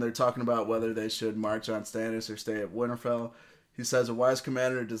 and they're talking about whether they should march on Stannis or stay at Winterfell. He says, a wise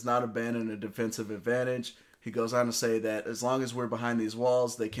commander does not abandon a defensive advantage. He goes on to say that as long as we're behind these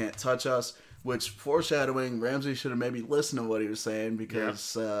walls, they can't touch us, which foreshadowing, Ramsay should have maybe listened to what he was saying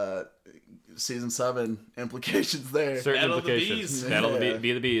because season 7 implications there. Certain Battle of the implications. Bees. Battle of the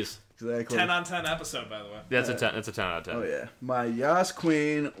Be the Bees. Exactly. 10 on 10 episode, by the way. That's a 10. That's a 10 out of 10. Oh yeah, my Yas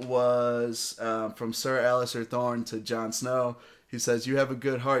Queen was from Sir Alistair Thorne to Jon Snow. He says, "You have a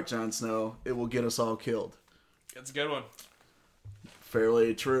good heart, Jon Snow. It will get us all killed." It's a good one.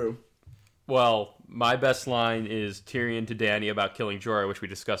 Fairly true. Well, my best line is Tyrion to Dany about killing Jorah, which we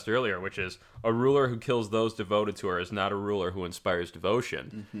discussed earlier, which is, a ruler who kills those devoted to her is not a ruler who inspires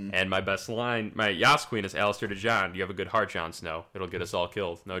devotion. And my best line, my Yas Queen, is Alistair to Jon. You have a good heart, Jon Snow. It'll get us all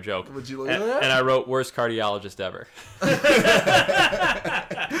killed. No joke. Would you look at that? And I wrote, worst cardiologist ever.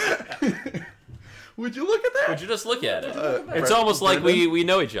 Would you look at that? Would you just look at it? It's Brett- almost like Brendan? we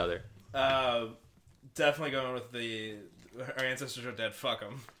know each other. Definitely going with our ancestors are dead. Fuck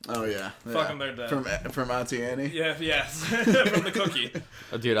them. Oh yeah. Fuck 'em, they're dead. From Auntie Annie. Yeah, yes. From the cookie.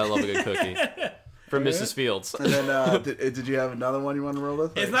 Oh, dude, I love a good cookie. From Mrs. Fields. And then did you have another one you want to roll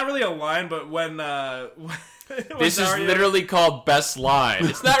with? It's not really a line, but when This is Dario- literally called best line.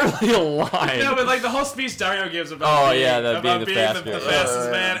 It's not really a line. No, but like the whole speech Dario gives about Oh, being, yeah, that about being the being fast the guy. fastest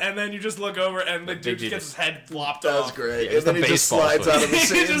Yeah. man, and then you just look over and the dude big just gets his head lopped That was off. great. Yeah, And then it's he the just baseball slides out of the He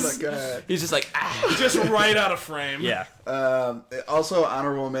scene. just- Like, God. He's just like, ah. Just right out of frame. Yeah. Also,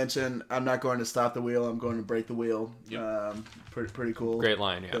 honorable mention. I'm not going to stop the wheel. I'm going to break the wheel. Yep. Pretty cool. Great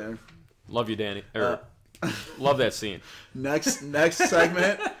line, yeah. There. Love you, Danny. Love that scene. Next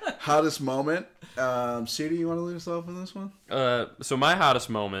segment, hottest moment. CD, you want to lead us off with this one? So my hottest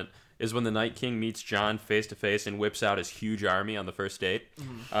moment is when the Night King meets Jon face to face and whips out his huge army on the first date.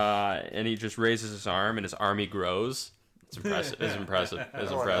 And he just raises his arm and his army grows. It's impressive. It's impressive.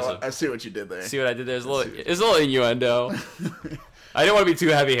 It's impressive. I see what you did there. See what I did there? There's a little innuendo. I didn't want to be too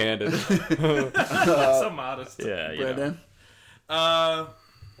heavy-handed. So modest. Yeah, you know. Brandon?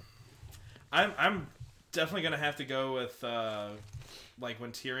 I'm definitely gonna have to go with like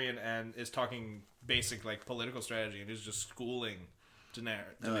when Tyrion is talking basic like political strategy and is just schooling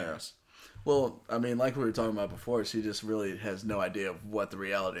Daenerys. Well, I mean, like we were talking about before, she just really has no idea of what the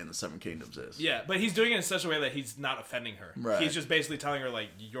reality in the Seven Kingdoms is. Yeah, but he's doing it in such a way that he's not offending her. Right. He's just basically telling her like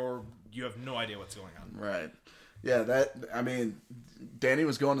you have no idea what's going on. Right. Yeah, I mean, Danny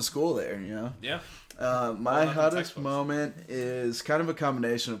was going to school there, you know? Yeah. My up in hottest textbooks. moment is kind of a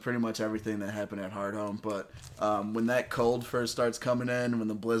combination of pretty much everything that happened at Hardhome, but when that cold first starts coming in, when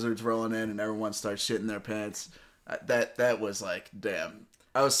the blizzard's rolling in and everyone starts shitting their pants, that was like, damn.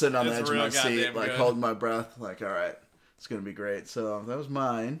 I was sitting on the That's edge of real my seat, goddamn like good. holding my breath, like, all right, it's going to be great. So that was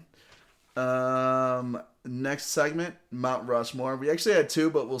mine. Next segment, Mount Rushmore. We actually had two,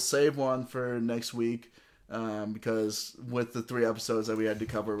 but we'll save one for next week. Because with the 3 episodes that we had to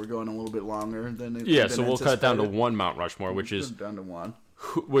cover, we're going a little bit longer than Yeah, so we'll cut it down to one Mount Rushmore, which is down to one.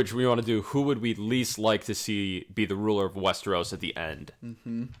 which we want to do. Who would we least like to see be the ruler of Westeros at the end?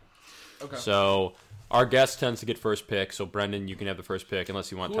 Mm-hmm. Okay. So our guest tends to get first pick. So Brendan, you can have the first pick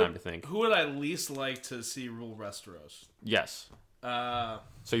unless you want time to think. Who would I least like to see rule Westeros? Yes. Uh,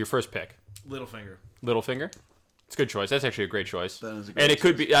 So your first pick, Littlefinger. Littlefinger. It's a good choice. That's actually a great choice. That is a great and it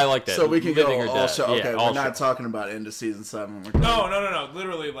could be. I like that. So we can Living go or all dead. show. Okay, Yeah, all we're not show. talking about into season 7. No.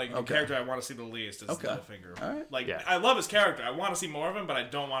 Literally, like, the Okay. character I want to see the least is Okay. Littlefinger. All right. Like, Yeah. I love his character. I want to see more of him, but I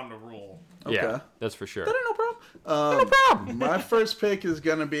don't want him to rule. Okay. Yeah, that's for sure. No problem. No problem. My first pick is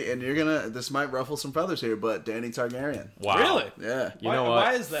gonna be, and you're gonna. This might ruffle some feathers here, but Dany Targaryen. Wow. Really? Yeah. You Why- know what?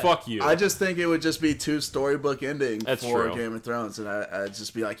 why is that? Fuck you. I just think it would just be too storybook ending That's for true. Game of Thrones, and I'd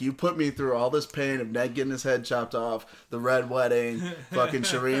just be like, you put me through all this pain of Ned getting his head chopped off, the Red Wedding, fucking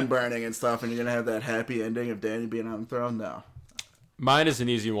Shireen burning and stuff, and you're gonna have that happy ending of Dany being on the throne. No. Mine is an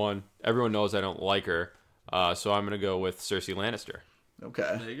easy one. Everyone knows I don't like her, so I'm gonna go with Cersei Lannister.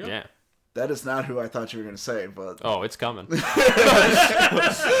 Okay. There you go. Yeah. That is not who I thought you were gonna say, but Oh, it's coming.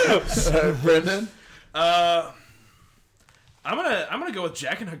 Brendan. I'm gonna go with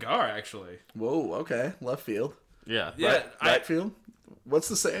Jack and Hagar, actually. Whoa. Okay. Left field. Yeah. Yeah, Right field. What's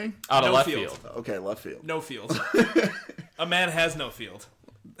the saying? Out of No left field. field. Okay, left field. No field. A man has no field.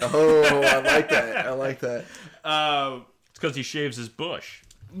 Oh, I like that. I like that. It's because he shaves his bush.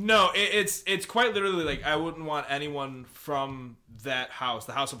 No, it's quite literally like I wouldn't want anyone from that house,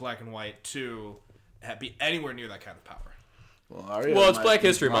 the House of Black and White, to be anywhere near that kind of power. Well, Arya Well, it's might Black be-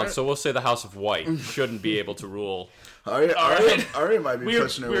 History Month, so we'll say the House of White shouldn't be able to rule. Arya, All Arya, right. Arya might be Weird-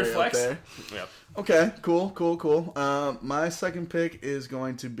 pushing her weird way flex. up there. Yep. Okay, cool. My second pick is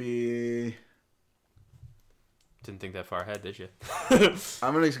going to be. Didn't think that far ahead, did you?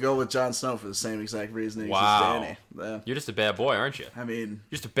 I'm going to go with Jon Snow for the same exact reasoning Wow. as Dany. Yeah. You're just a bad boy, aren't you? I mean,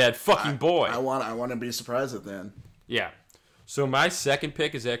 You're just a bad fucking boy. I want to be surprised at the end. Yeah. So my second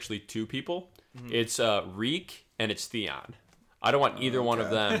pick is actually two people. Mm-hmm. It's Reek and it's Theon. I don't want either one of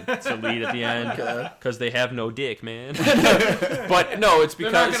them to lead at the end because they have no dick, man. But no, it's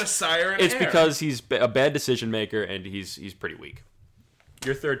They're not gonna because sire an it's heir. because he's a bad decision maker and he's pretty weak.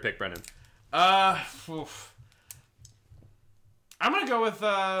 Your third pick, Brendan. Oof. I'm gonna go with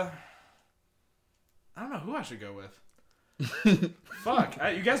I don't know who I should go with. Fuck,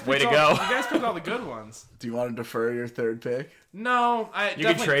 you guys picked Way to all, go. You guys picked all the good ones. Do you want to defer your third pick? No, You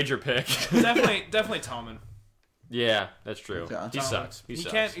can trade your pick. definitely Tommen. Yeah, that's true. Okay. He sucks. He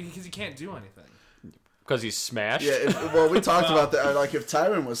sucks. can't because he can't do anything. Because he's smashed. Yeah, well, we talked about that. Like, if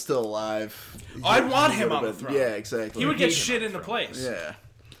Tyrion was still alive, I'd want he him would've on the been- throne. Yeah, exactly. He would get hate him shit on into the place.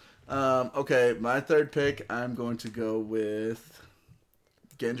 Yeah. Okay, my third pick, I'm going to go with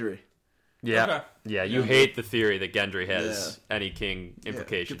Gendry. Yeah. Okay. Yeah, you hate the theory that Gendry has any king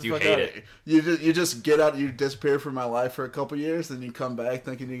implications. Get the You fuck hate outta it. here. You just get out. You disappear from my life for a couple years, then you come back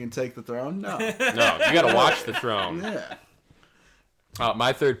thinking you can take the throne. No. No, you gotta watch the throne. Yeah.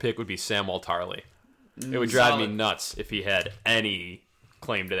 My third pick would be Samwell Tarly. It would drive me Solid. nuts if he had any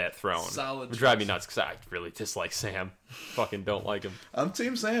claim to that throne. Solid It would drive me choice. nuts because I really dislike Sam. Fucking don't like him. I'm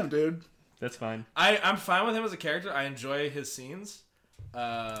Team Sam, dude. That's fine. I'm fine with him as a character. I enjoy his scenes.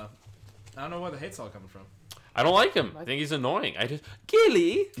 I don't know where the hate's all coming from. I don't like him. I think he's annoying. I just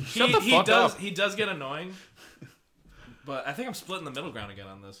Gilly, shut the fuck up. He does get annoying. But I think I'm splitting the middle ground again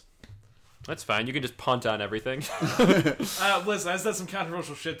on this. That's fine. You can just punt on everything. Listen, I said some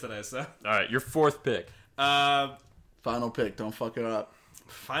controversial shit today, so. All right, your fourth pick. Final pick. Don't fuck it up.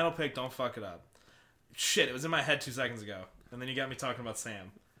 Final pick, don't fuck it up. Shit, it was in my head 2 seconds ago. And then you got me talking about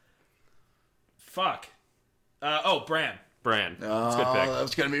Sam. Fuck. Bran. Bran. That's a Oh, good pick. that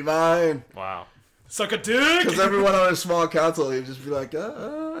was gonna be mine. Wow. Suck a dick! Because everyone on a small council, he'd just be like,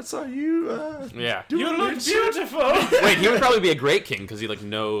 I saw you. Yeah. do You it, look bitch." beautiful! Wait, he would probably be a great king because he like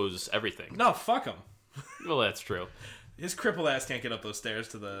knows everything. No, fuck him. Well, that's true. His crippled ass can't get up those stairs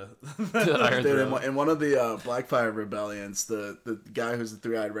to the... The Iron Dude, Throne. in one of the Blackfire rebellions, the guy who's the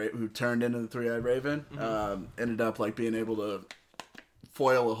three-eyed who turned into the three-eyed raven, ended up like being able to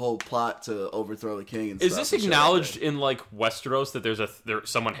foil a whole plot to overthrow the king. And Is stuff this and shit like acknowledged that. in like Westeros that there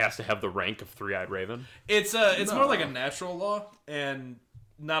someone has to have the rank of Three-Eyed Raven? It's No. more like a natural law, and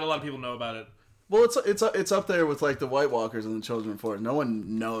not a lot of people know about it. Well, it's up there with like the White Walkers and the Children of Forest. No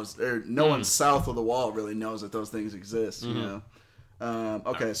one knows, or no one south of the Wall really knows that those things exist. You know.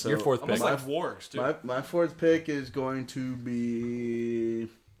 Okay, so Your fourth pick. Almost like wargs, dude. my fourth pick is going to be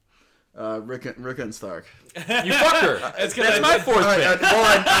Rickon Stark. You fuck her. It's 'cause That's I my did- fourth pick.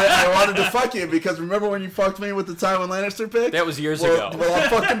 I wanted to fuck you because remember when you fucked me with the Tywin Lannister pick? That was years ago. Well, I'm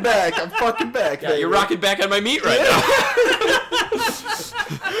fucking back. I'm fucking back. Yeah, baby. you're rocking back on my meat right now.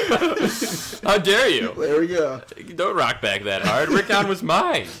 How dare you? There we go. Don't rock back that hard. Rickon was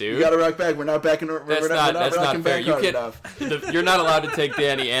mine, dude. You gotta rock back. We're not backing. That's not rocking fair. back You hard can't. enough. You're not allowed to take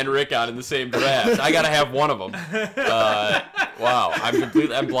Danny and Rickon in the same draft. I gotta have one of them. Wow, I'm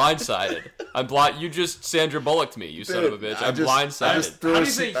blindsided. You just Sandra Bullocked me, you son of a Dude, bitch. I I'm just blindsided. threw How a do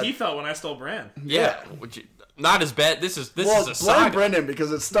you se- think he felt when I stole Bran? Yeah, not as bad. This is a blame saga. Brendan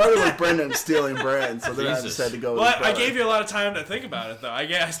because it started with Brendan stealing Bran, so then I Jesus. just had to go. With Well, his I brother. gave you a lot of time to think about it, though.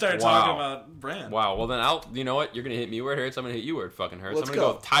 I started Wow. talking about Bran. Wow. Well, then you know what? You're gonna hit me where it hurts. I'm gonna hit you where it fucking hurts. Let's I'm gonna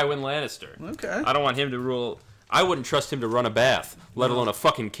go. go with Tywin Lannister. Okay. I don't want him to rule. I wouldn't trust him to run a bath, let alone a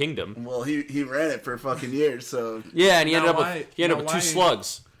fucking kingdom. Well, he ran it for fucking years, so Yeah, and he Now ended up why- with now two why-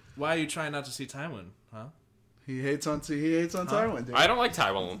 slugs. Why are you trying not to see Tywin, huh? he hates on Tywin. Dude. I don't like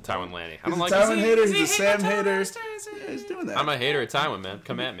Tywin Lanny. I He's don't a like Tywin him. hater. He's a Sam hater. Yeah, he's doing that. I'm a hater of Tywin, man.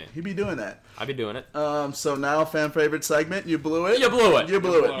 Come at me. He be doing that. I be doing it. So now fan favorite segment. You blew it. You blew it. You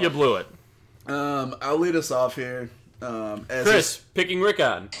blew it. You blew it. I'll lead us off here. As Chris, picking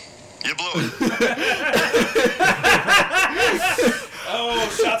Rickon. You blew it. Oh,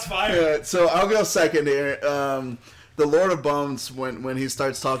 shots fired. So I'll go second here. The Lord of Bones, when he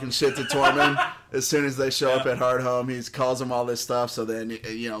starts talking shit to Tormund, as soon as they show up at Hardhome, he calls them all this stuff. So then,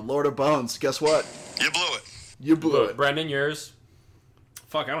 Lord of Bones, guess what? You blew it. You blew it. Brendan, yours.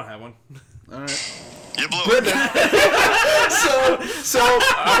 Fuck, I don't have one. All right. You blew it. So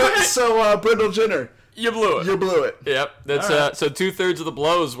Brindle Jenner, You blew it. you blew it. Yep. That's All right. so 2/3 of the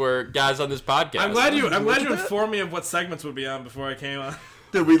blows were guys on this podcast. I'm glad you at that? informed me of what segments would be on before I came on.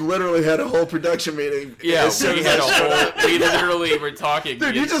 Dude, we literally had a whole production meeting. Yeah, as soon we as had I a showed whole. up. We literally were talking.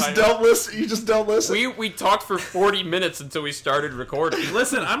 Dude, the you just entire- don't listen. You just don't listen. We talked for 40 minutes until we started recording.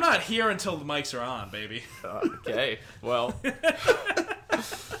 Listen, I'm not here until the mics are on, baby. Okay, well,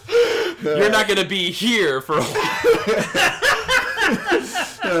 you're not gonna be here for a while.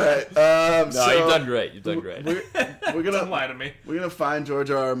 All right. No, So you've done great. You've done great. We're Don't gonna lie to me. find George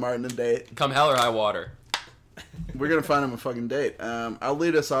R.R. Martin a date. Come hell or high water. We're gonna find him a fucking date. I'll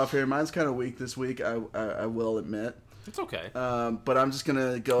lead us off here. Mine's kind of weak this week. I will admit. It's okay. But I'm just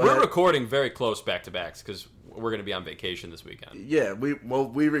gonna go We're ahead. recording very close back to backs because we're gonna be on vacation this weekend. Yeah, we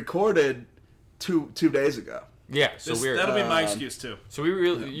recorded two days ago. Yeah, so That'll be my excuse too. we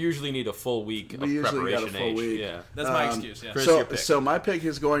usually need a full week of We usually got a preparation. full week. Yeah. That's my excuse. Yeah. Chris, your So pick. so my pick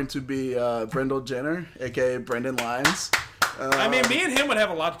is going to be Brindle Jenner, aka Brendan Lyons. I mean, me and him would have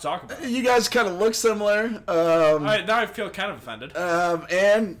a lot to talk about. You guys kind of look similar. All right, now I feel kind of offended.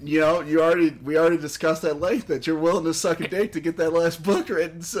 And we already discussed at length that you're willing to suck a dick to get that last book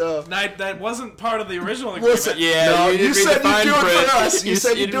written. So That wasn't part of the original agreement. listen, Yeah, no, you didn't you read said the fine you do it print. for us. You said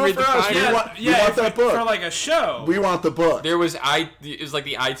you didn't do it read for the us. fine We print. want that book. for like a show. We want the book. There was it was like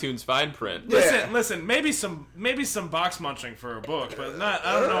the iTunes fine print. Yeah. Listen. Maybe some box munching for a book, but not.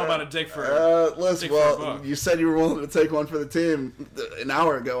 I don't know about a dick for. Listen, Dick for a well, book. you said you were willing to take one for the team an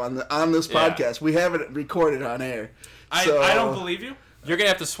hour ago on this Yeah. podcast. We have it recorded on air. I So- don't believe you. You're gonna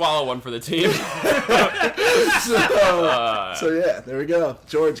have to swallow one for the team. So yeah, there we go.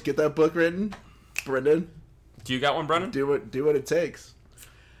 George, get that book written. Brendan, Do you got one, Brennan? do what it takes.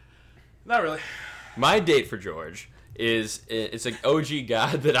 Not really. My date for George is it's an OG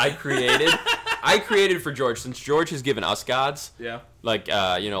god that I created. I created for George since George has given us gods. Yeah. Like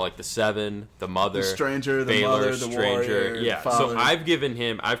like the Seven, the Mother, The Stranger, the Baylor, Mother, the Warrior, the Yeah. Father. So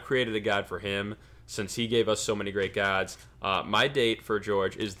I've created a god for him since he gave us so many great gods. My date for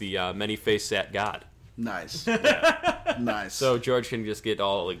George is the many-faced sat god. Nice. Nice. So George can just get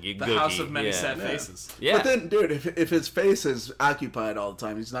all like The House of Many Sad Faces. Yeah. But then, dude, if his face is occupied all the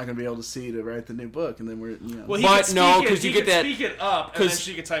time, he's not going to be able to see to write the new book, and then we're. Well, he But could no, speak 'cause it, you he get could that- speak it up, and then 'cause-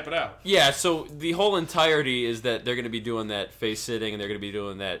 she could type it out. Yeah, so the whole entirety is that they're going to be doing that face sitting and they're going to be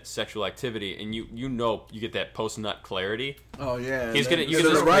doing that sexual activity, and you get that post nut clarity. Oh yeah. He's and gonna- then- you so get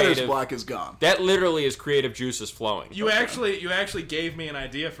the this writer's creative- block is gone. That literally is creative juices flowing. You actually gave me an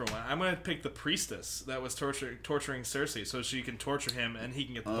idea for one. I'm going to pick the priestess that was torturing Cersei, so she can torture him and he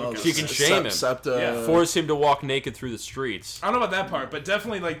can get the book out. She can shame him. Septa. Yeah. Force him to walk naked through the streets. I don't know about that part, but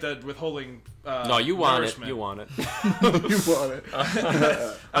definitely like the withholding. No, you want it. nourishment. You want it. You want it.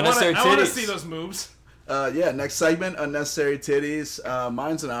 Unnecessary I want to titties. see those moves. Yeah, next segment, unnecessary titties.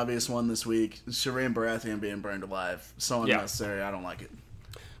 Mine's an obvious one this week. Shireen Baratheon being burned alive. So Yeah. unnecessary. I don't like it.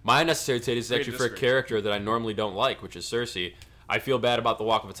 My unnecessary titties is actually for a disagree. character that I normally don't like, which is Cersei. I feel bad about the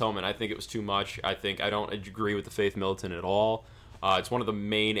Walk of Atonement. I think it was too much. I don't agree with the Faith Militant at all. It's one of the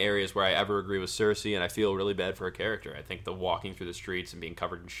main areas where I ever agree with Cersei, and I feel really bad for her character. I think the walking through the streets and being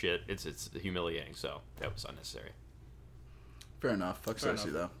covered in shit, it's humiliating. So that was unnecessary. Fair enough. Fuck Fair Cersei,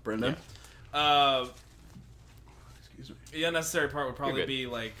 enough. though. Brendan? Excuse me. The unnecessary part would probably good. be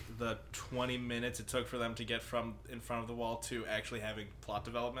like the 20 minutes it took for them to get from in front of the wall to actually having plot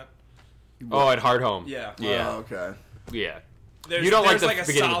development. Oh, at Hardhome. Yeah. Yeah. Oh, okay. Yeah. There's, You don't like there's the a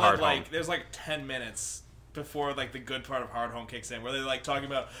beginning of solid, Hardhome. like there's like 10 minutes before like the good part of Hardhome kicks in, where they're like talking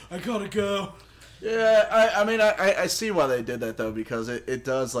about I gotta go. Yeah, I mean, I see why they did that, though, because it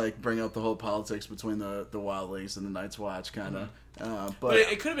does, like, bring up the whole politics between the Wildlings and the Night's Watch, kind of. But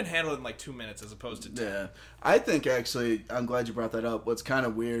it could have been handled in like 2 minutes as opposed to 10. Yeah, I think actually, I'm glad you brought that up. What's kind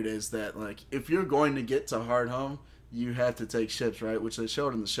of weird is that, like, if you're going to get to Hardhome, you have to take ships, right? Which they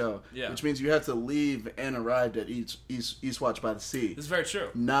showed in the show. Yeah. Which means you have to leave and arrive at Eastwatch by the Sea, This is very true.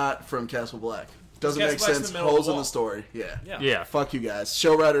 not from Castle Black. Doesn't Castle make Black's in sense. the middle of Holes the in wall. the story. Yeah. Yeah. Yeah. Fuck you guys.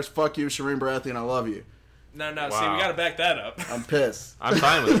 Show writers, fuck you, Shireen Baratheon, I love you. No, see, Wow. we gotta back that up. I'm pissed. I'm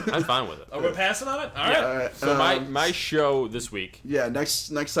fine with it. I'm fine with it. Oh, we're passing on it? All right. All right. So my show this week, Yeah,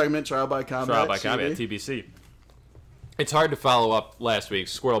 next segment, Trial by Combat. Trial by Combat, TV. TBC. It's hard to follow up last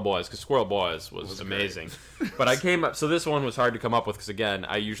week's Squirrel Boys because Squirrel Boys was amazing. But I came up, so this one was hard to come up with because, again,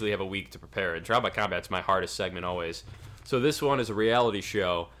 I usually have a week to prepare. And Trial by Combat's my hardest segment always. So this one is a reality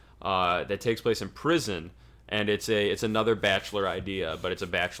show that takes place in prison, and it's another Bachelor idea, but it's a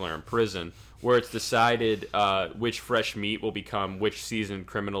Bachelor in prison, where it's decided which fresh meat will become which seasoned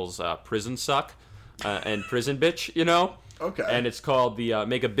criminal's prison suck and prison bitch, you know? Okay. And it's called the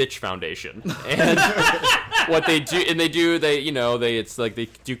Make a Bitch Foundation. And what they do, they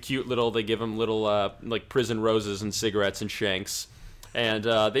do cute little, they give them little like prison roses and cigarettes and shanks, and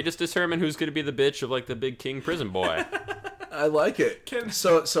they just determine who's going to be the bitch of like the big king prison boy. I like it.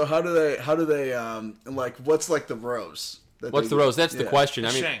 So how do they like what's like the rose? What's the rose? That's the question.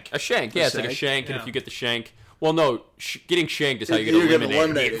 I mean, shank. a shank. Yeah, it's like a shank? shank, and Yeah. if you get the shank, well, no, getting shanked is how you get You get eliminated.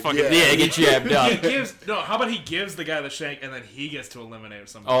 eliminated, You fucking, yeah. get jabbed up. How about he gives the guy the shank and then he gets to eliminate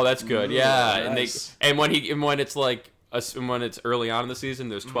somebody? Oh, that's good. Yeah, nice. and when it's like when it's early on in the season,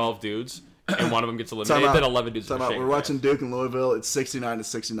 there's 12 dudes, and one of them gets eliminated. Then 11 dudes. Time get out. shanked. We're watching Duke and Louisville. It's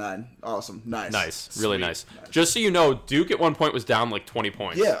 69-69. Awesome. Nice. Nice, really Sweet. nice. Just so you know, Duke at one point was down like 20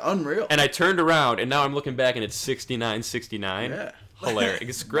 points. Yeah, unreal. And I turned around, and now I'm looking back, and it's 69-69. Yeah. Hilarious.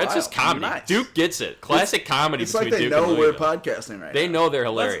 It's just Wow, comedy. nice. Duke gets it. Classic comedy it's like between they Duke and know we're Louisville. podcasting right They now. know they're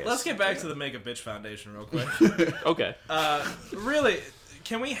hilarious. Let's get back to the Make a Bitch Foundation real quick. Okay. Really,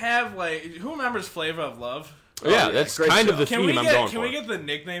 can we have like who remembers Flavor of Love? yeah, that's great kind show. of the theme I'm going Can for. we get the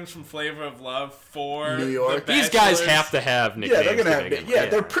nicknames from Flavor of Love for New York? the These guys Bachelors? have to have Yeah, nicknames. they're gonna to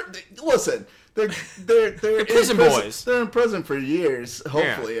have. begin with. Listen. They're in prison boys. They're in prison for years.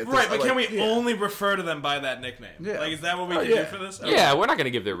 Hopefully, at this- Right, but can we yeah. only refer to them by that nickname? Yeah. Like, is that what we Oh, can yeah. do for this? Okay. Yeah, we're not going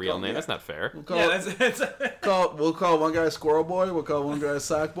to give their real name. yeah. That's not fair. We'll call, Yeah, that's we'll call one guy Squirrel Boy. We'll call one guy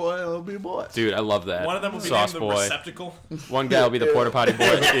Sock Boy. It'll be boys. Dude, I love that. one of them will be Sauce named the boy. Receptacle. One guy will be the Ew. porta potty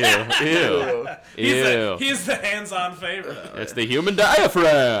boy. Ew. Ew. Ew. He's the hands-on favorite. It's the human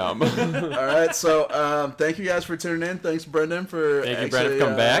diaphragm. All right, so thank you guys for tuning in. Thanks, Brendan, for Thank you, Brendan, for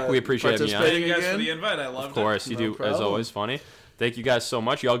coming back. We appreciate having you on. Thank participating you guys for again. the invite. I loved Of course, you No do, as problem. always, funny. Thank you guys so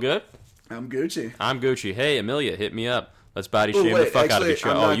much. Y'all good? I'm Gucci. I'm Gucci. Hey, Amelia, hit me up. Let's body Ooh, shame the wait, fuck out of actually, each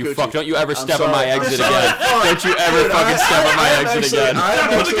I'm other. Oh, not you Gucci. fuck. Don't you ever I'm step on my sorry. I'm exit sorry. again. Don't you ever Dude, fucking step on my I'm exit actually-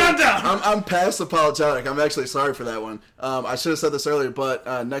 again. Put the gun down! I'm past apologetic. I'm actually sorry for that one. I should have said this earlier,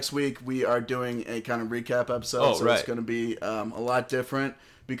 but next week we are doing a kind of recap episode, Oh, so right. it's going to be a lot different.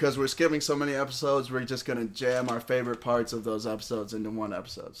 Because we're skipping so many episodes, we're just going to jam our favorite parts of those episodes into one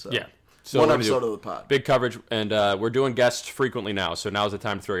episode. So Yeah. So one we're gonna do episode of the pod. Big coverage, and we're doing guests frequently now, so now's the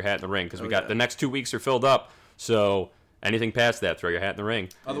time to throw your hat in the ring, because we got yeah. the next 2 weeks are filled up, so anything past that, throw your hat in the ring.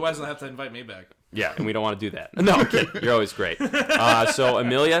 Otherwise, they'll have to invite me back. Yeah, and we don't want to do that. No, I'm kidding. You're always great. So,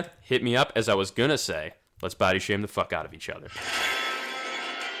 Amelia, hit me up, as I was going to say. Let's body shame the fuck out of each other.